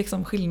blir ju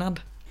liksom skillnad.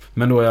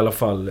 Men då i alla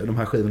fall, de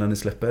här skivorna ni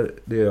släpper,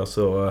 det är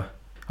alltså,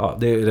 ja,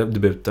 det är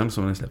debuten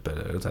som ni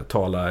släpper, så här,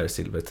 Talar,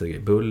 Silver, Tiger,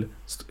 Bull,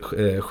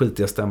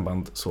 Skitiga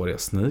stämband, Såriga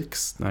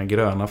Sneaks, den här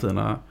gröna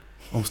fina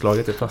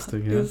omslaget i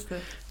plastik. Just det.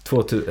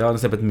 Jag hade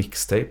släppt ett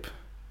mixtape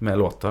med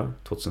låtar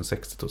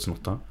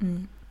 2006-2008.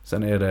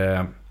 Sen är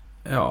det,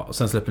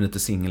 sen släpper ni lite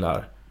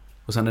singlar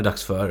och sen är det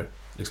dags för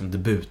liksom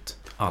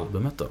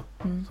debutalbumet då,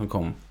 som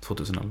kom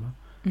 2011,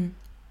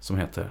 som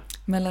heter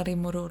Mellan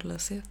rim och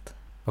rådlöshet.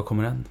 Vad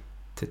kommer den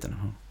titeln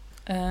ifrån?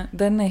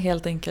 Den är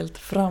helt enkelt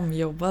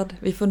framjobbad.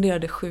 Vi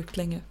funderade sjukt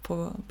länge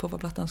på vad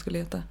plattan skulle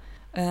heta.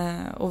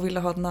 Och ville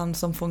ha ett namn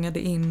som fångade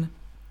in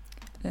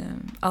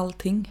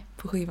allting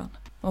på skivan.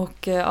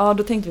 Och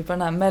då tänkte vi på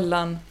den här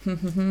mellan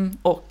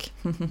och.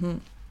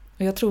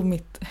 Och jag tror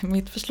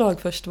mitt förslag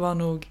först var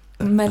nog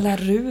mellan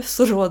rus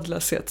och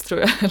rådlöshet, tror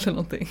jag, eller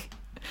någonting.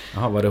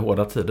 Jaha, var det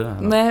hårda tider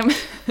här då? Nej, men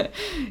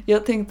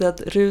jag tänkte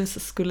att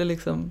rus skulle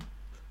liksom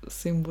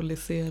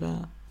symbolisera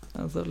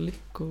alltså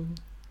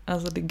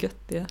alltså det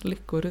göttiga,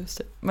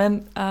 lyckorus.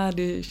 Men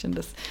det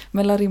kändes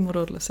mellan rim och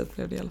rådlöshet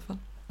blev det i alla fall.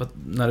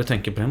 När du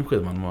tänker på den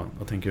skivan,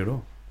 vad tänker du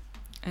då?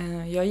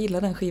 Jag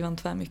gillar den skivan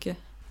tvärmycket.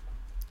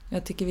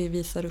 Jag tycker vi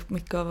visar upp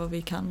mycket av vad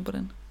vi kan på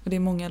den. Och det är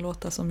många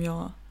låtar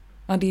som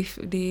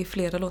det är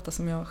flera låtar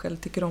som jag själv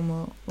tycker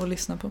om att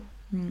lyssna på.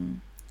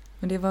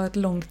 Men det var ett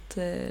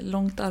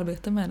långt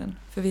arbete med den.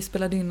 För vi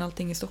spelade in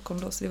allting i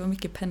Stockholm då, så det var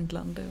mycket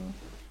pendlande.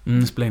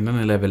 Spelade in den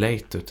i Level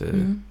 8 ute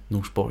i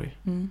Norsborg.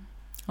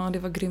 Ja, det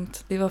var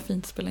grymt. Det var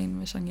fint att spela in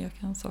med Change. Jag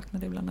kan sakna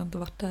det ibland, inte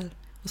varit där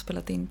och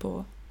spelat in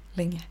på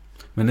länge.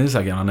 Men ni är så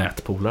här gamla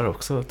nätpolare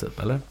också, typ,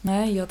 eller?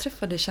 Nej, jag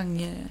träffade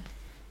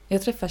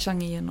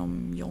Change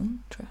genom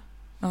John, tror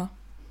jag. Ja.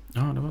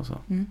 Ja, det var så.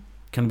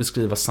 Kan du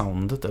beskriva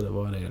soundet, eller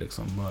vad är det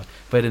liksom?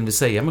 Vad är det ni vill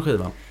säga med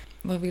skivan?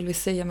 Vad vill vi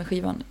säga med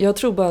skivan? Jag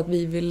tror bara att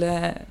vi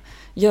ville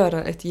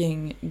göra ett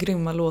gäng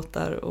grymma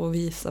låtar och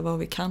visa vad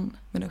vi kan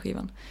med den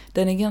skivan.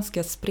 Den är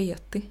ganska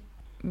spretig,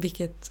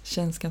 vilket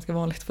känns ganska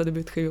vanligt för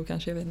debutskivor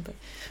kanske, jag vet inte.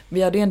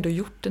 Vi hade ändå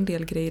gjort en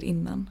del grejer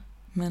innan.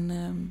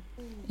 Men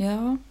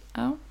ja.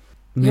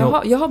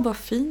 Jag har bara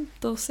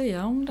fint att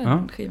säga om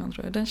den skivan,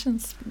 tror jag.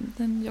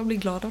 Jag blir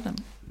glad av den.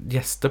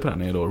 Gäster på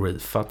den är då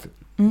Rifat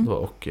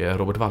och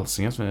Robert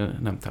Walsinger, som jag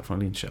nämnt här från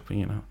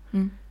Linköping.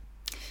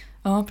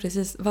 Ja,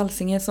 precis.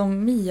 Walsinger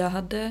som Mia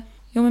hade...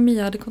 Ja, men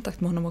Mia hade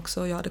kontakt med honom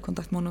också och jag hade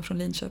kontakt med honom från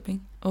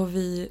Linköping. Och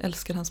vi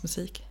älskar hans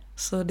musik.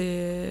 Så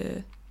det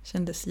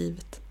kändes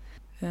givet.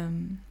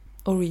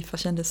 Och Rifa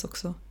kändes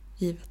också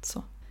givet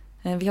så.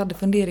 Vi hade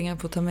funderingar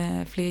på att ta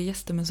med fler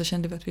gäster, men så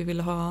kände vi att vi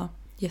ville ha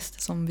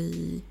gäster som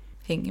vi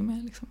hänger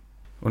med liksom.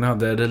 Och ni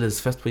hade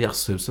releasefest på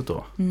Jazzhuset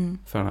då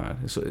för den här.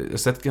 Det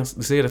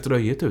ser rätt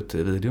röjigt ut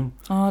i videon.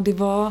 Ja, det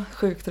var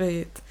sjukt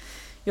röjigt.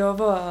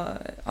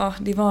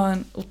 Det var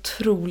en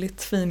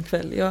otroligt fin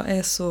kväll. Jag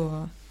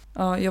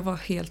var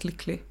helt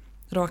lycklig.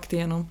 rakt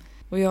igenom.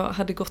 Och jag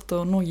hade gått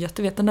och nojat,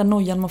 du vet den där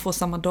nojan man får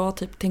samma dag,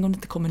 typ, tänk om det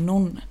inte kommer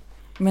någon.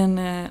 Men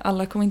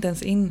alla kom inte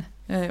ens in,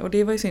 och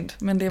det var ju synd.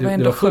 Men det var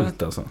ändå det var fullt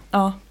skönt. alltså?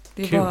 Ja,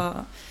 det Kul. var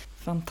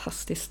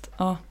fantastiskt.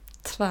 Ja,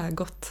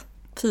 tvärgott.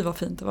 Fy vad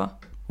fint det var.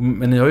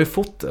 Men ni har ju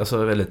fått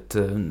alltså, väldigt,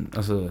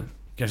 alltså,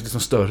 kanske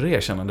liksom större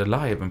erkännande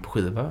live än på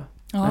skiva.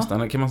 Ja.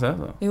 Nästan, kan man säga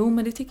så? Jo,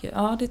 men det tycker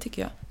jag. Ja, det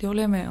tycker jag. Det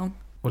håller jag med om.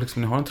 Och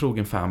liksom, ni har en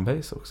trogen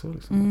fanbase också.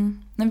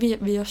 Liksom. Men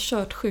vi har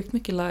kört sjukt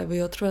mycket live och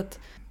jag tror att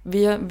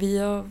vi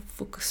har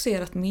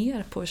fokuserat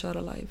mer på att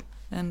köra live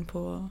än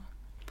på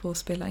att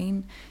spela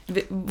in.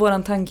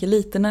 Våran tanke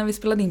lite när vi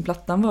spelade in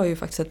plattan var ju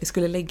faktiskt att vi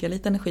skulle lägga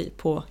lite energi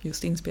på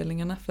just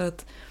inspelningarna, för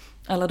att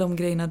alla de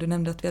grejerna du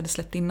nämnde att vi hade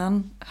släppt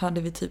innan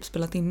hade vi typ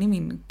spelat in i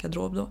min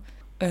garderob då.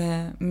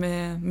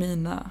 Med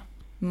mina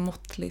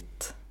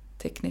måttligt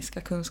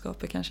tekniska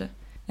kunskaper kanske.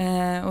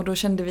 Och då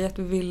kände vi att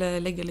vi ville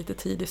lägga lite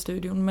tid i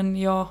studion. Men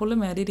jag håller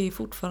med dig, det är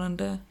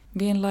fortfarande,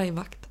 vi är en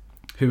liveakt.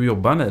 Hur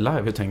jobbar ni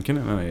live? Hur tänker ni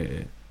när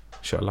ni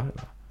kör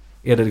live?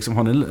 Är det liksom,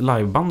 har ni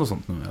liveband och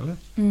sånt nu eller?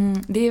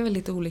 Det är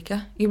väldigt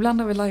olika.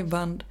 Ibland har vi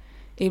liveband,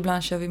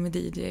 ibland kör vi med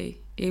DJ,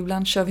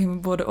 ibland kör vi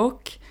med både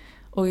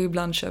och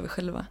ibland kör vi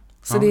själva.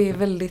 Så det är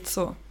väldigt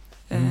så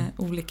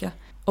olika.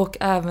 Och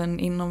även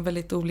inom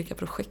väldigt olika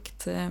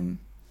projekt.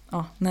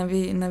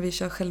 När vi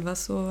kör själva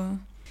så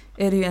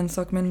är det ju en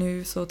sak, men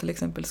nu så till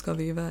exempel ska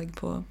vi iväg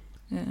på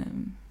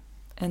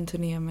en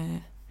turné med,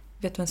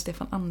 vet du vem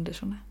Stefan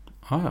Andersson är?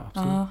 Ja,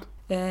 absolut.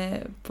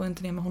 På en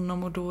turné med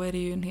honom, och då är det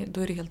ju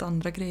då är det helt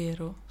andra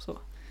grejer och så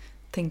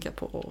tänka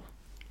på.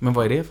 Men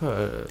vad är det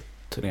för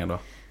turné då?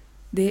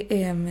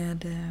 Det är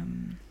med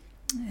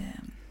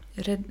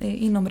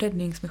inom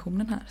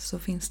räddningsmissionen här så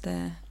finns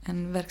det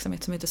en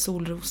verksamhet som heter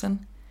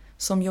Solrosen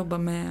som jobbar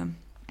med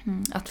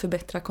att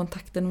förbättra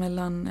kontakten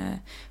mellan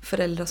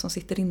föräldrar som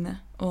sitter inne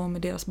och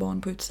med deras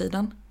barn på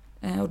utsidan.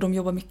 Och de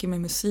jobbar mycket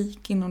med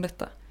musik inom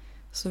detta.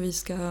 Så vi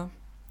ska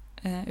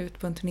ut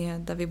på en turné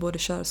där vi både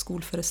kör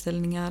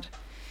skolföreställningar,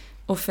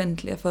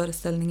 offentliga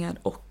föreställningar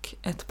och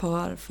ett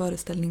par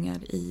föreställningar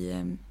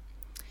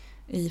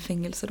i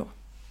fängelse då.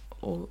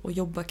 Och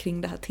jobba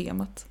kring det här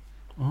temat.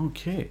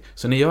 Okej,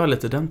 så ni gör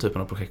lite den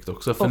typen av projekt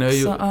också? För ni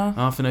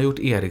har gjort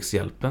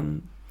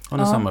Erikshjälpen. Har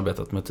ni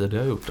samarbetat med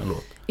tidigare, gjort en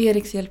låt?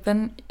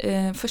 Erikshjälpen,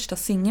 första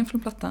singeln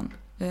från plattan,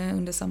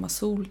 Under samma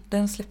sol,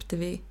 den släppte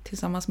vi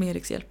tillsammans med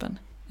Erikshjälpen.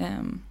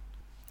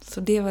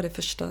 Så det var det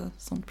första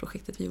sånt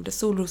projektet vi gjorde.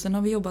 Solrosen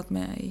har vi jobbat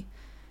med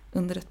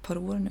under ett par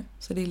år nu.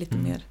 Så det är lite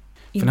mer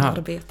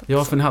inarbetat.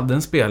 Ja, för ni hade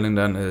en spelning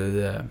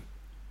där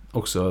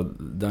också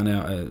där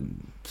ni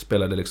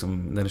spelade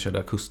liksom, där ni körde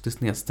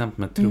akustiskt nedstämt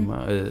med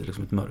trumma i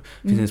liksom ett mörkt.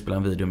 Finns det inspelad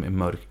en video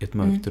med ett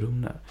mörkt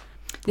rum där?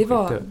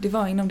 Det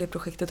var inom det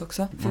projektet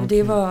också. För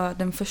det var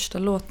den första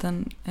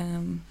låten,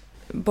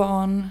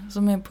 barn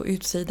som är på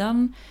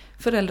utsidan,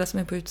 föräldrar som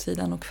är på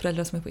utsidan och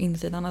föräldrar som är på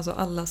insidan. Alltså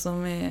alla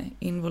som är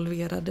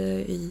involverade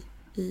i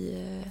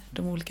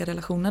de olika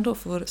relationerna då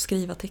får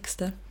skriva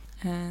texter.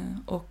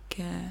 Och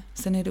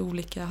sen är det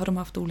olika, har de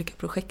haft olika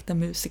projekt där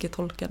musiker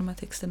tolkar de här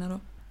texterna då.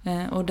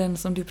 Och den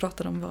som du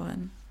pratade om var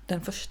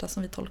den första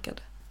som vi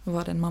tolkade. Det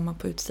var den mamma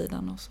på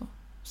utsidan och så,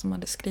 som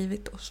hade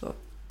skrivit, och så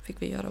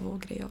fick vi göra vår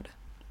grej av det.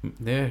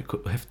 Det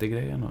är häftig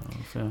grej ändå.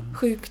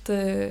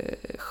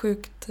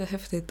 Sjukt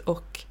häftigt,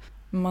 och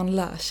man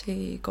lär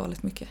sig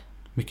galet mycket.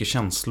 Mycket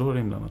känslor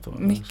inblandat då?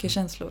 Mycket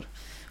känslor.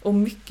 Och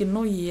mycket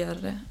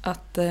nojigare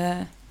att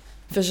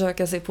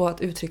försöka sig på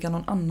att uttrycka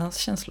någon annans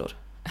känslor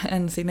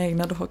än sina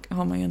egna. Då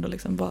har man ju ändå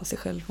liksom bara sig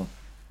själv att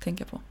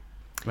tänka på.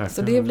 Verkligen.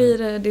 Så det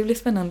blir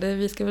spännande.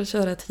 Vi ska väl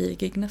köra 10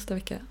 gig nästa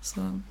vecka.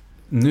 Så.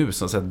 Nu,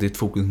 så att säga, ditt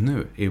fokus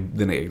nu är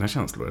dina egna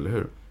känslor, eller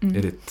hur?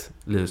 I ditt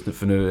liv nu.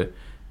 För nu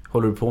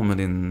håller du på med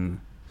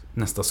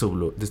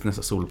ditt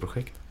nästa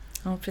soloprojekt.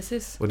 Ja,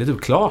 precis. Och det är du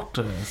klart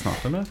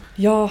snart, eller?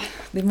 Ja,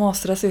 det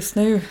mastras just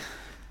nu.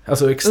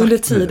 Alltså, exakt under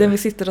tiden vi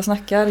sitter och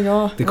snackar,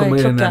 det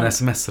kommer in en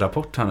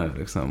sms-rapport här nu.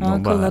 Liksom,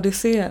 ja, kolla, du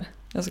ser.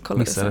 Jag ska kolla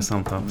missade det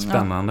samtal.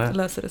 Spännande. Jag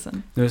läser det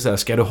sen. Nu är det så här,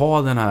 ska du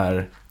ha den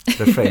här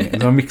refrängen?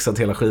 Du har mixat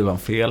hela skivan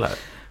fel här.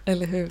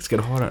 Eller hur? Ska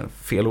du ha den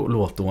fel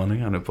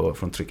låtordningar nu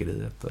från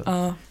tryckeriet?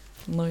 Ja,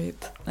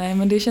 nöjt. Nej,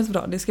 men det känns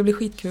bra. Det ska bli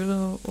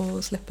skitkul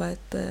att släppa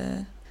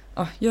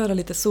göra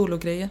lite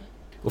sologrejer.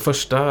 Och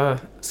första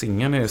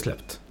singeln är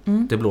släppt.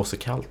 Det blåser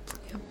kallt.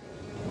 Ja.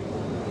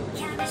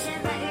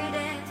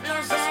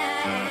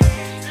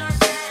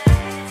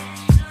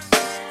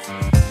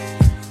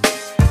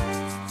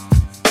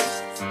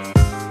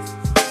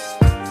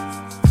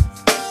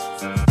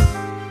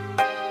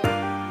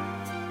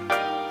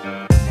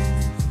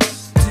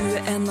 Du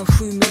är en av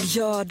 7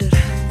 miljarder.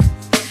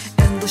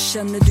 Ändå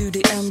känner du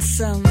dig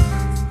ensam.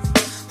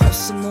 Och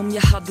som om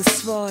jag hade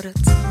svaret.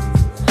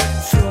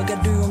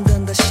 Frågar du om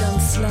den där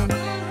känslan.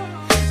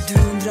 Du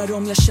undrar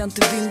om jag känt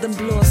hur vinden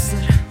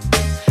blåser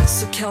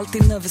så kallt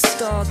in över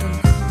staden.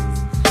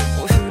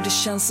 Och hur det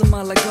känns som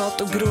alla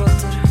gator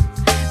gråter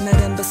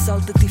när den bär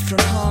saltet ifrån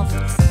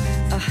havet.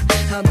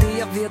 Det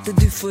jag vet är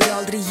du får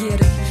aldrig ge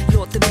dig.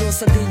 Låt det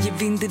blåsa dig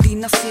i vind i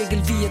dina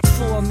segel. Vi är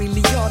 2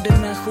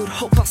 miljarder människor,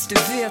 hoppas du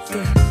vet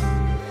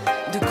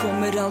det. Du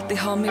kommer alltid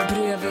ha mig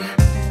bredvid.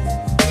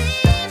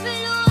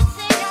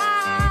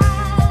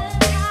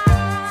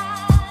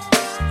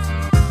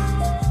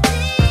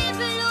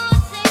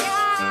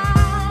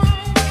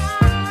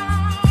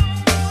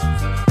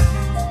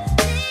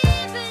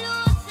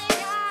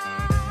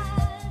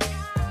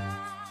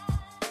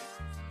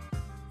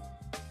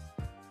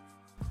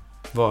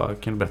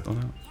 Vad kan du berätta om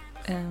det?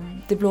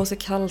 Det blåser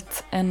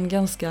kallt, en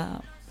ganska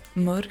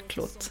mörk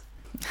låt.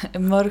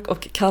 Mörk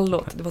och kall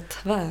låt. Det var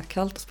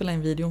tvärkallt att spela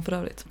in videon för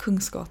övrigt.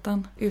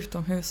 Kungsgatan,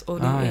 utomhus och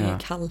det är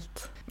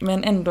kallt.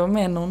 Men ändå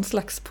med någon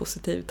slags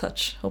positiv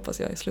touch, hoppas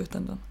jag i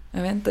slutändan.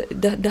 Jag vet inte,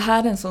 det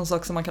här är en sån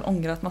sak som man kan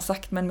ångra att man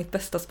sagt, men mitt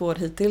bästa spår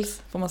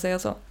hittills, får man säga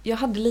så. Jag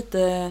hade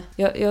lite,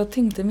 jag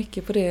tänkte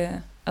mycket på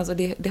det. Alltså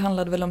det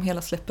handlade väl om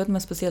hela släppet,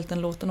 men speciellt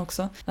den låten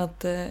också.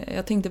 Att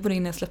jag tänkte på det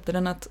innan jag släppte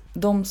den, att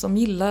de som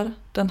gillar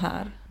den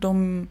här,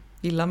 de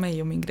gillar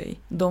mig och min grej.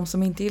 De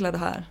som inte gillar det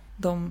här,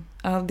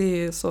 det är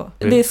ju så.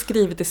 Det är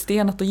skrivet i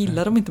sten att då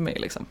gillar de inte mig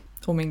liksom,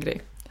 och min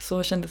grej.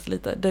 Så kändes det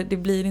lite. Det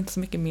blir inte så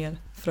mycket mer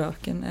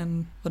fröken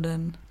än vad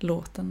den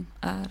låten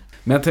är.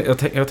 Men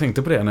jag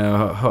tänkte på det när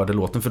jag hörde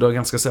låten, för du har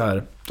ganska så här,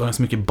 du har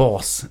ganska mycket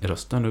bas i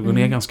rösten. Du går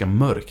ner ganska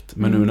mörkt.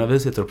 Men nu när vi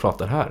sitter och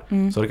pratar här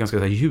så har du ganska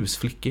så här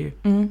ljusflickig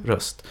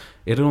röst.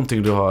 Är det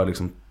någonting du har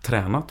liksom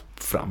tränat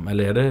fram,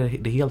 eller är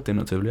det helt det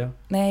naturliga?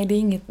 Nej, det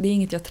är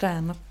inget jag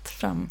tränat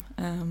fram.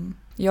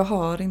 Jag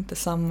har inte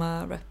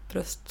samma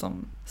rapröst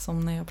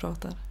som när jag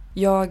pratar.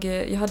 Jag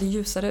hade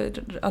ljusare,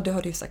 ja det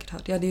har du ju säkert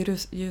hört. Jag hade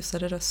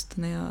ljusare röst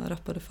när jag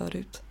rappade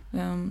förut.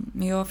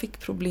 Men jag fick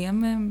problem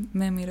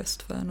med min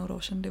röst för några år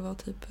sedan. Det var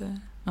typ,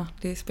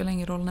 det spelar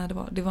ingen roll när det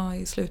var. Det var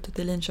i slutet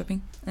i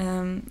Linköping.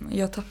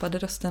 Jag tappade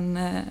rösten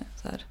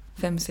så här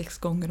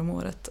 5-6 gånger om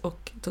året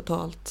och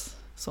totalt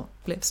så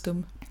blev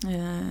stum.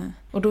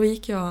 Och då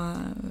fick jag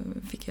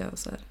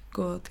så här,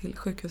 gå till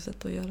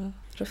sjukhuset och göra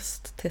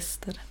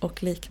rösttester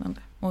och liknande.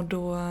 Och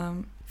då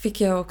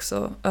fick jag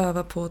också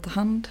öva på att ta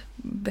hand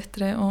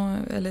bättre,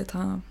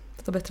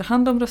 ta bättre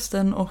hand om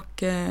rösten,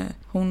 och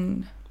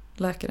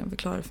läkaren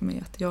förklarade för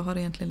mig att jag har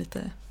egentligen lite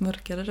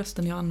mörkare röst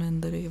än jag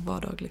använder i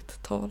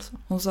vardagligt tal. Så.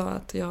 Hon sa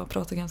att jag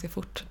pratar ganska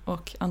fort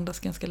och andas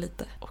ganska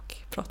lite och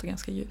pratar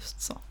ganska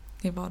ljust så,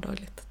 i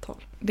vardagligt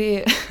tal.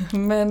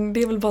 Men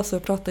det är väl bara så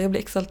jag pratar. Jag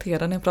blir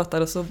exalterad när jag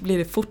pratar och så blir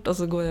det fort och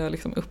så går jag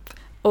liksom upp.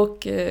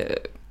 Och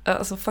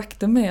alltså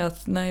faktum är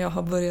att när jag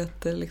har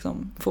börjat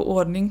liksom få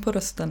ordning på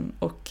rösten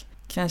och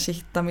kanske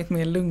hitta mitt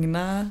mer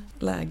lugna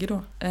läge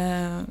då,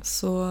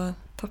 så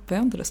tappar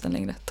jag inte rösten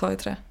längre. Ta i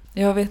trä.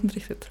 Jag vet inte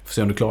riktigt. Får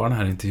se om du klarar den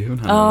här intervjun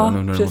här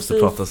nu när du måste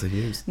prata så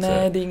ljust.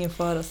 Nej, det är ingen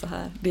fara så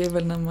här. Det är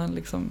väl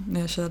när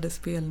jag körde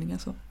spelningar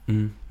så.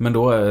 Men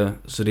då,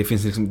 så det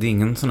finns liksom, det är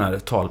ingen sån här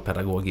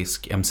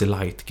talpedagogisk MC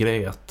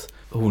Light-grej att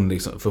hon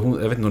liksom, för hon,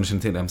 jag vet inte om du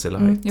känner till MC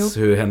Light,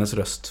 hur hennes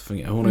röst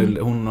fungerar.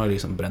 Hon har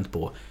liksom bränt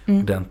på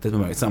ordentligt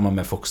med mig. Samma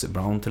med Foxy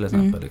Brown till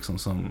exempel, liksom,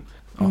 som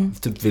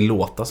typ vill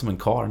låta som en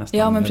karl nästan.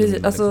 Ja, men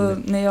precis. Alltså,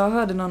 när jag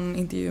hörde någon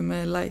intervju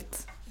med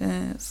Light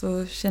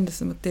så kändes det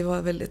som att det var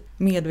ett väldigt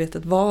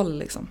medvetet val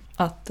liksom,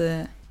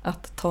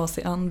 att ta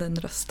sig an den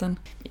rösten.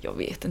 Jag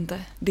vet inte.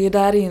 Det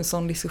där är en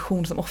sån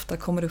diskussion som ofta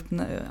kommer upp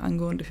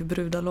angående hur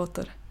brudar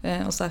låter.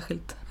 Och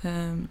särskilt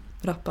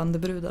rappande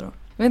brudar då.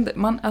 Jag vet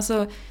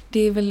inte, det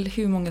är väl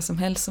hur många som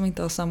helst som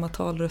inte har samma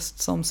talröst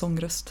som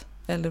sångröst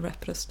eller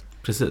rapröst.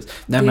 Precis.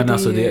 Nej, men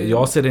alltså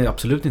jag ser det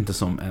absolut inte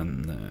som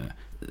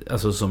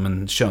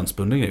en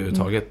könsbunden grej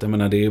överhuvudtaget. Jag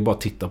menar, det är ju bara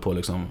att titta på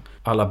liksom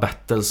alla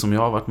battles som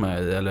jag har varit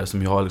med i eller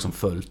som jag har liksom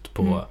följt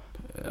på.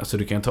 Alltså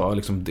du kan ta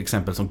liksom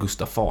exempel som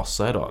Gustav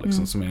Fasa idag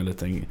liksom, som är en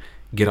liten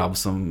grabb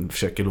som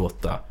försöker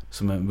låta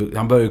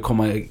han börjar ju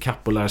komma i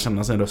kapp och lära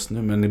känna sin röst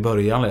nu, men i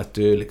början lät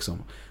det ju liksom,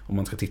 om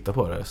man ska titta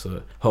på det så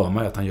hör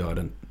man ju att han gör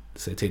den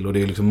sig till, och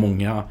det är liksom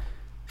många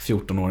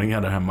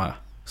 14-åringar där hemma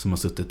som har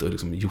suttit och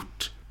liksom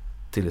gjort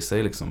till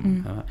sig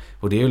liksom.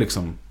 Och det är ju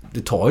liksom,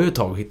 det tar ju ett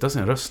tag att hitta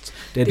sin röst.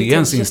 Det är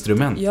ens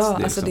instrument. Ja,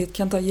 det alltså det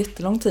kan ta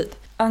jättelång tid.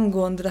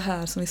 Angående det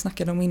här som vi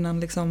snackade om innan,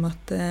 liksom,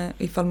 att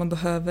ifall man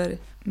behöver,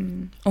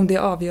 om det är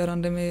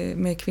avgörande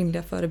med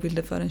kvinnliga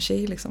förebilder för en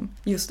tjej, liksom,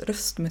 just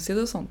röstmässigt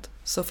och sånt,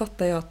 så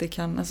fattar jag att det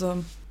kan,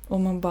 alltså,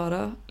 om man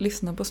bara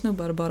lyssnar på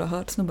snubbar och bara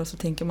hört snubbar så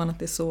tänker man att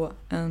det är så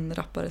en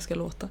rappare ska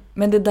låta.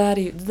 Men det där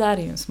är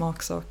ju en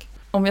smaksak.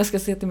 Om jag ska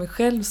se till mig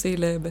själv så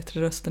gillar jag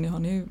bättre rösten jag har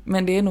nu.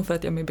 Men det är nog för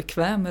att jag är mer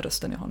bekväm med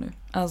rösten jag har nu.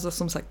 Alltså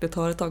som sagt, det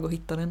tar ett tag att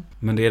hitta den.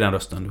 Men det är den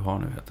rösten du har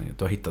nu helt enkelt.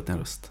 Du har hittat din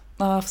röst.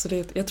 Ja,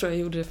 absolut. Jag tror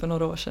jag gjorde det för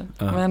några år sedan.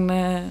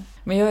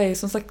 Men jag är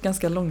som sagt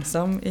ganska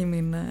långsam i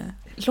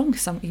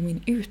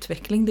min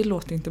utveckling. Det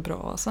låter inte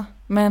bra alltså.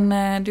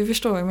 Men du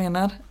förstår vad jag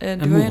menar.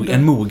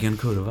 En mogen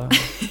kurva.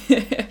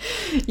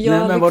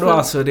 Nej, men vadå,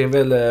 alltså det är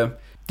väl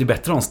det är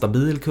bättre att ha en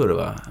stabil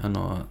kurva än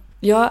att...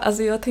 Ja,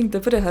 alltså jag tänkte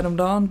på det här om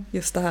dagen,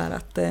 just det här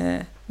att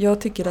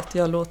jag tycker att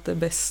jag låter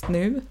bäst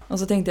nu. Och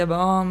så tänkte jag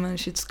bara, men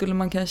shit, skulle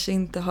man kanske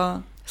inte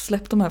ha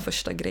släppt de här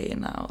första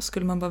grejerna och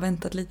skulle man bara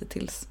väntat lite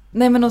tills.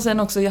 Nej, men och sen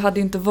också, jag hade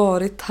ju inte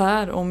varit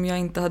här om jag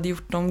inte hade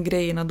gjort de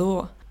grejerna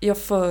då. jag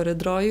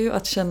föredrar ju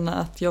att känna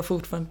att jag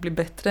fortfarande blir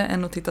bättre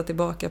än att titta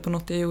tillbaka på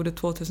något jag gjorde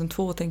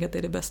 2002 och tänka att det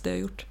är det bästa jag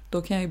gjort.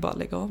 Då kan jag ju bara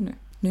lägga av nu.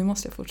 Nu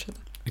måste jag fortsätta.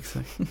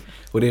 Exakt.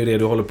 Och det är det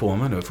du håller på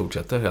med nu,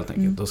 fortsätter helt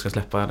enkelt. Du ska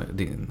släppa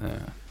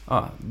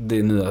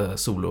din nya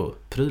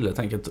solopryl helt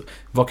enkelt.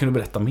 Vad kan du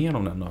berätta mer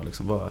om den då?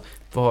 Liksom, vad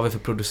har vi för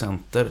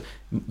producenter?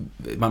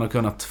 Man har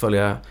kunnat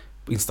följa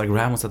på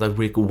Instagram och sätta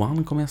Rick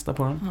One kommer gästa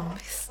på den. Ja,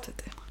 visst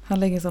det. Han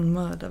lägger en sån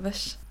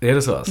mördarvers. Är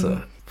det så alltså?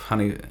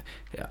 Han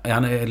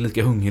är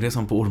lika hungrig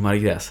som på ormar i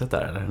gräset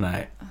där, eller?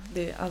 Nej.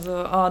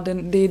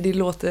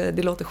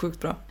 Det låter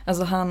sjukt bra.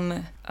 Alltså han,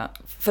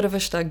 för det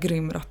första,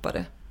 grym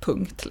rappare.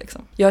 Punkt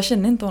liksom. Jag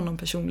känner inte honom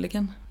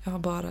personligen. Jag har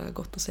bara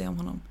gått och säga om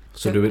honom.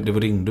 Så du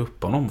ringde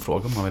upp honom och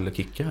frågade om han ville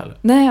kicka eller?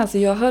 Nej, alltså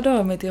jag hörde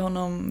av mig till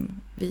honom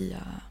via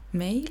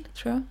mail,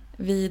 tror jag.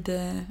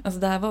 Alltså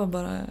det här var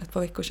bara ett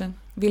par veckor sedan.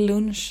 Vid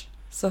lunch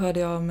så hörde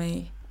jag av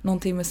mig. Någon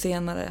timme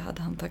senare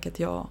hade han tackat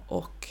ja.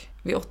 Och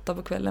vid 8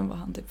 på kvällen var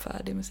han typ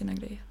färdig med sina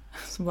grejer.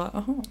 Så bara,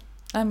 aha.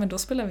 Nej, men då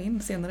spelar vi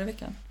in senare i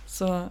veckan.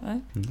 Så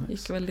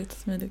gick väldigt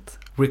smidigt.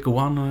 Rick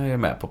One är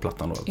med på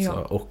plattan då alltså. Ja.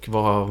 Och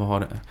vad har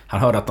det? Han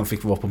hörde att de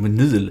fick vara på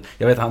vinyl.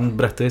 Jag vet, han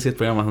berättade i sitt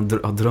program att han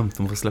har drömt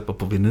om att få släppa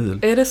på vinyl.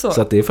 Är det så?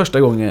 Så att det är första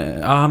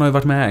gången. Han har ju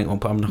varit med en gång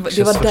på Amnoxious.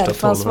 Det var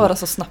därför han svarade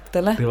så snabbt,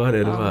 eller? Det var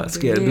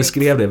det. Du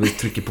skrev det, vi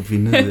trycker på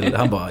vinyl.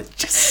 Han bara,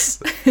 yes!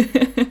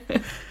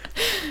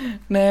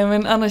 Nej,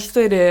 men annars så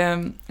är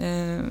det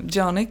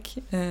Janik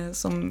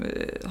som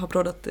har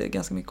proddat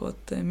ganska mycket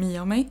åt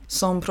Mia och mig.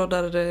 Som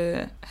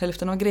proddar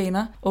hälften av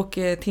grejerna. Och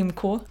Tim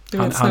K.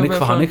 Han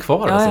är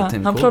kvar alltså,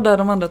 Tim K. Han proddar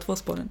de andra 2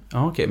 spåren.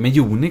 Ja, okej. Men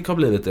Jonik har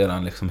blivit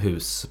eran liksom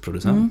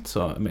husproducent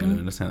så mer eller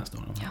mindre senaste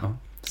åren. Ja.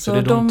 Så det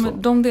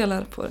är de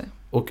delar på det.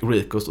 Och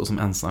Rico står som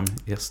ensam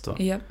gäst då.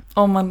 Ja,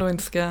 om man då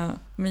inte ska...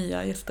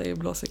 Mia gästar ju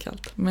blåser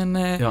kallt. Men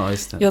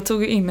just det. Jag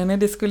tog in henne.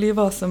 Det skulle ju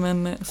vara som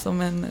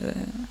en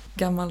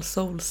gammal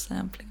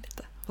soul-sampling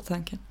lite på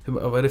tanken.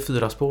 Vad är det,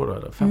 4 spår då?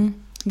 Eller 5?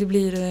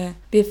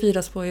 Det är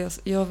 4 spår.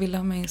 Jag vill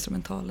ha med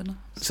instrumentalerna.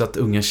 Så att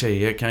unga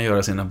tjejer kan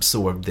göra sin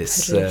Absorb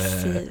This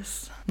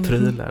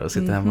prylar och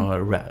sitta hemma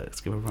och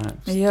skriva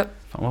rhymes. Ja.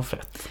 Fan vad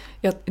fett.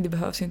 Ja, det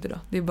behövs ju inte då.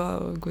 Det är bara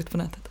att gå ut på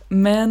nätet.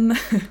 Men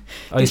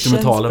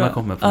instrumentalerna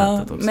kommer på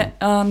nätet också.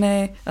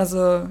 Nej.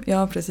 Alltså,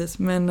 ja, precis.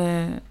 Men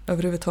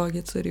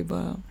överhuvudtaget så är det ju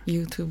bara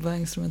YouTube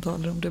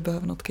instrumentaler om du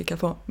behöver något att kicka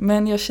på.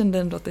 Men jag kände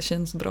ändå att det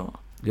känns bra.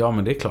 Ja,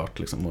 men det är klart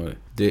liksom. Och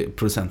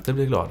producenter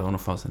blir glada om de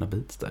får sina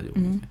beats där.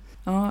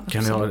 Ja,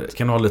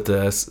 kan du ha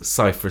lite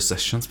cypher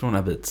sessions på de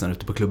här beatsen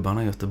ute på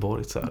klubbarna i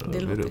Göteborg så här, det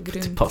låter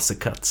grymt. till Posse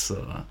Cuts.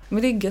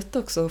 Men det är gött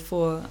också att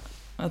få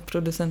att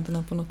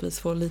producenterna på något vis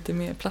får lite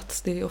mer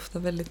plats. Det är ofta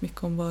väldigt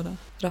mycket om bara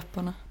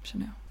rapparna,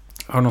 känner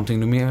jag. Har du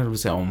någonting mer du vill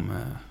säga om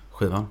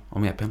skivan,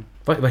 om EPn?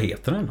 Vad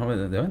heter den? Det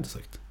har jag inte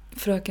sagt.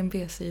 Fröken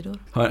B-sidor.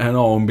 Har en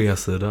A och en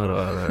B-sida då?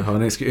 Eller?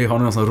 Har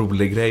ni någon sån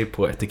rolig grej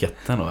på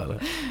etiketten då?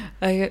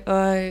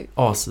 Eller?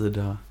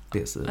 A-sida,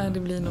 B-sida. Nej, det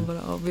blir nog bara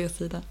A och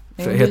B-sida.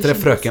 Heter det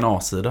Fröken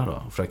A-sida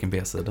då? Fröken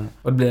B-sida?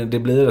 Och det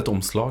blir ett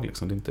omslag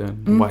liksom. Det är inte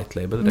en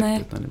white label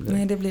direkt.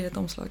 Nej, det blir ett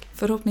omslag.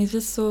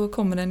 Förhoppningsvis så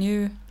kommer den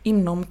ju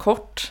inom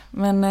kort.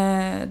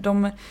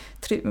 Men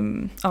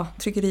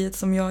tryckeriet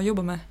som jag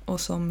jobbar med och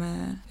som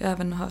jag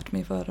även har hört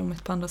mig för om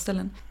ett par andra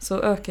ställen,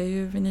 så ökar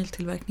ju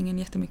vinyltillverkningen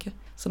jättemycket.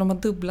 Så de har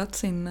dubblat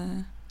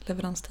sin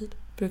leveranstid.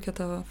 Brukar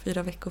ta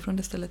 4 veckor från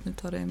det stället. Nu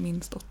tar det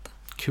minst 8.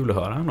 Kul att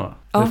höra ändå.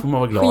 Ja, det får man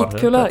vara glad.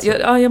 Skitkul att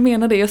höra. Jag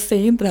menar det. Jag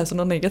säger inte det här som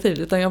något negativt,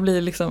 utan jag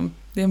blir liksom,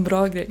 det är en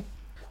bra grej.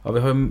 Ja, vi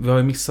har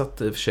ju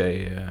missat i och för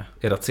sig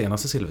ert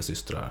senaste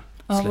Silversystrar.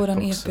 Ja,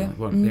 våran EP. Det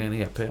är en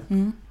EP.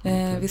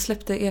 Vi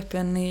släppte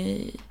EPn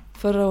i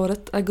förra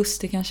året,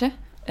 augusti kanske.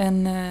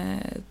 En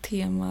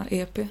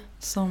tema-EP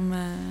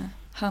som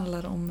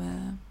handlar om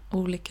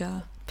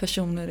olika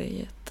personer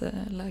i ett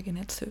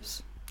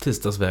lägenhetshus.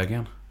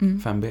 Tisdagsvägen,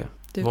 5B.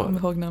 Du kommer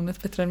ihåg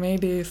namnet bättre än mig.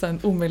 Det är så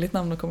ett omöjligt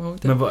namn att komma ihåg.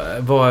 Men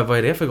vad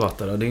är det för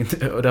gata då?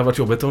 Det har varit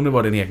jobbigt om det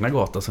var din egna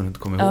gata som du inte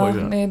kommer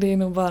ihåg. Nej, det är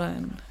nog bara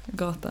en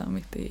gata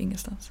mitt i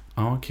ingenstans.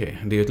 Ja, okej.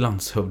 Det är ju ett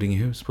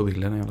landshövdingehus på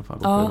bilden i alla fall.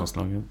 Ja,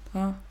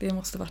 det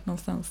måste varit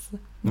någonstans.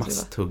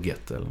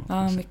 Masthugget eller något.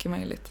 Ja, mycket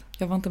möjligt.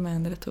 Jag var inte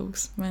med när det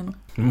togs, men...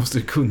 Du måste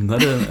ju kunna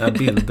dina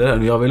bilder.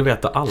 Jag vill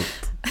veta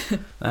allt.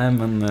 Nej,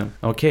 men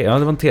okej. Ja,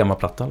 det var en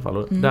temaplatta i alla fall.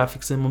 Och där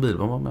fick Simon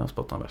Billborn vara med och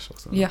spotta en vers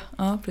också.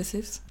 Ja,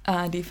 precis.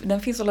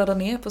 Den finns att ladda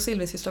ner på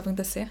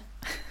silversystrar.se.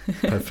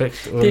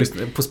 Perfekt. Och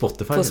på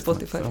Spotify. På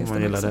Spotify finns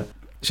man det också.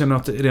 Känner du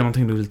att det är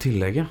någonting du vill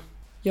tillägga?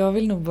 Jag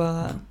vill nog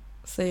bara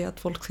säga att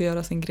folk ska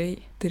göra sin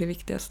grej. Det är det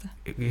viktigaste.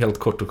 Helt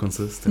kort och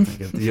koncist helt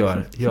enkelt.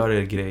 Gör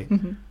er grej.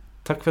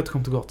 Tack för att du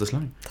kom till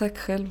Gatuslang. Tack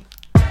själv.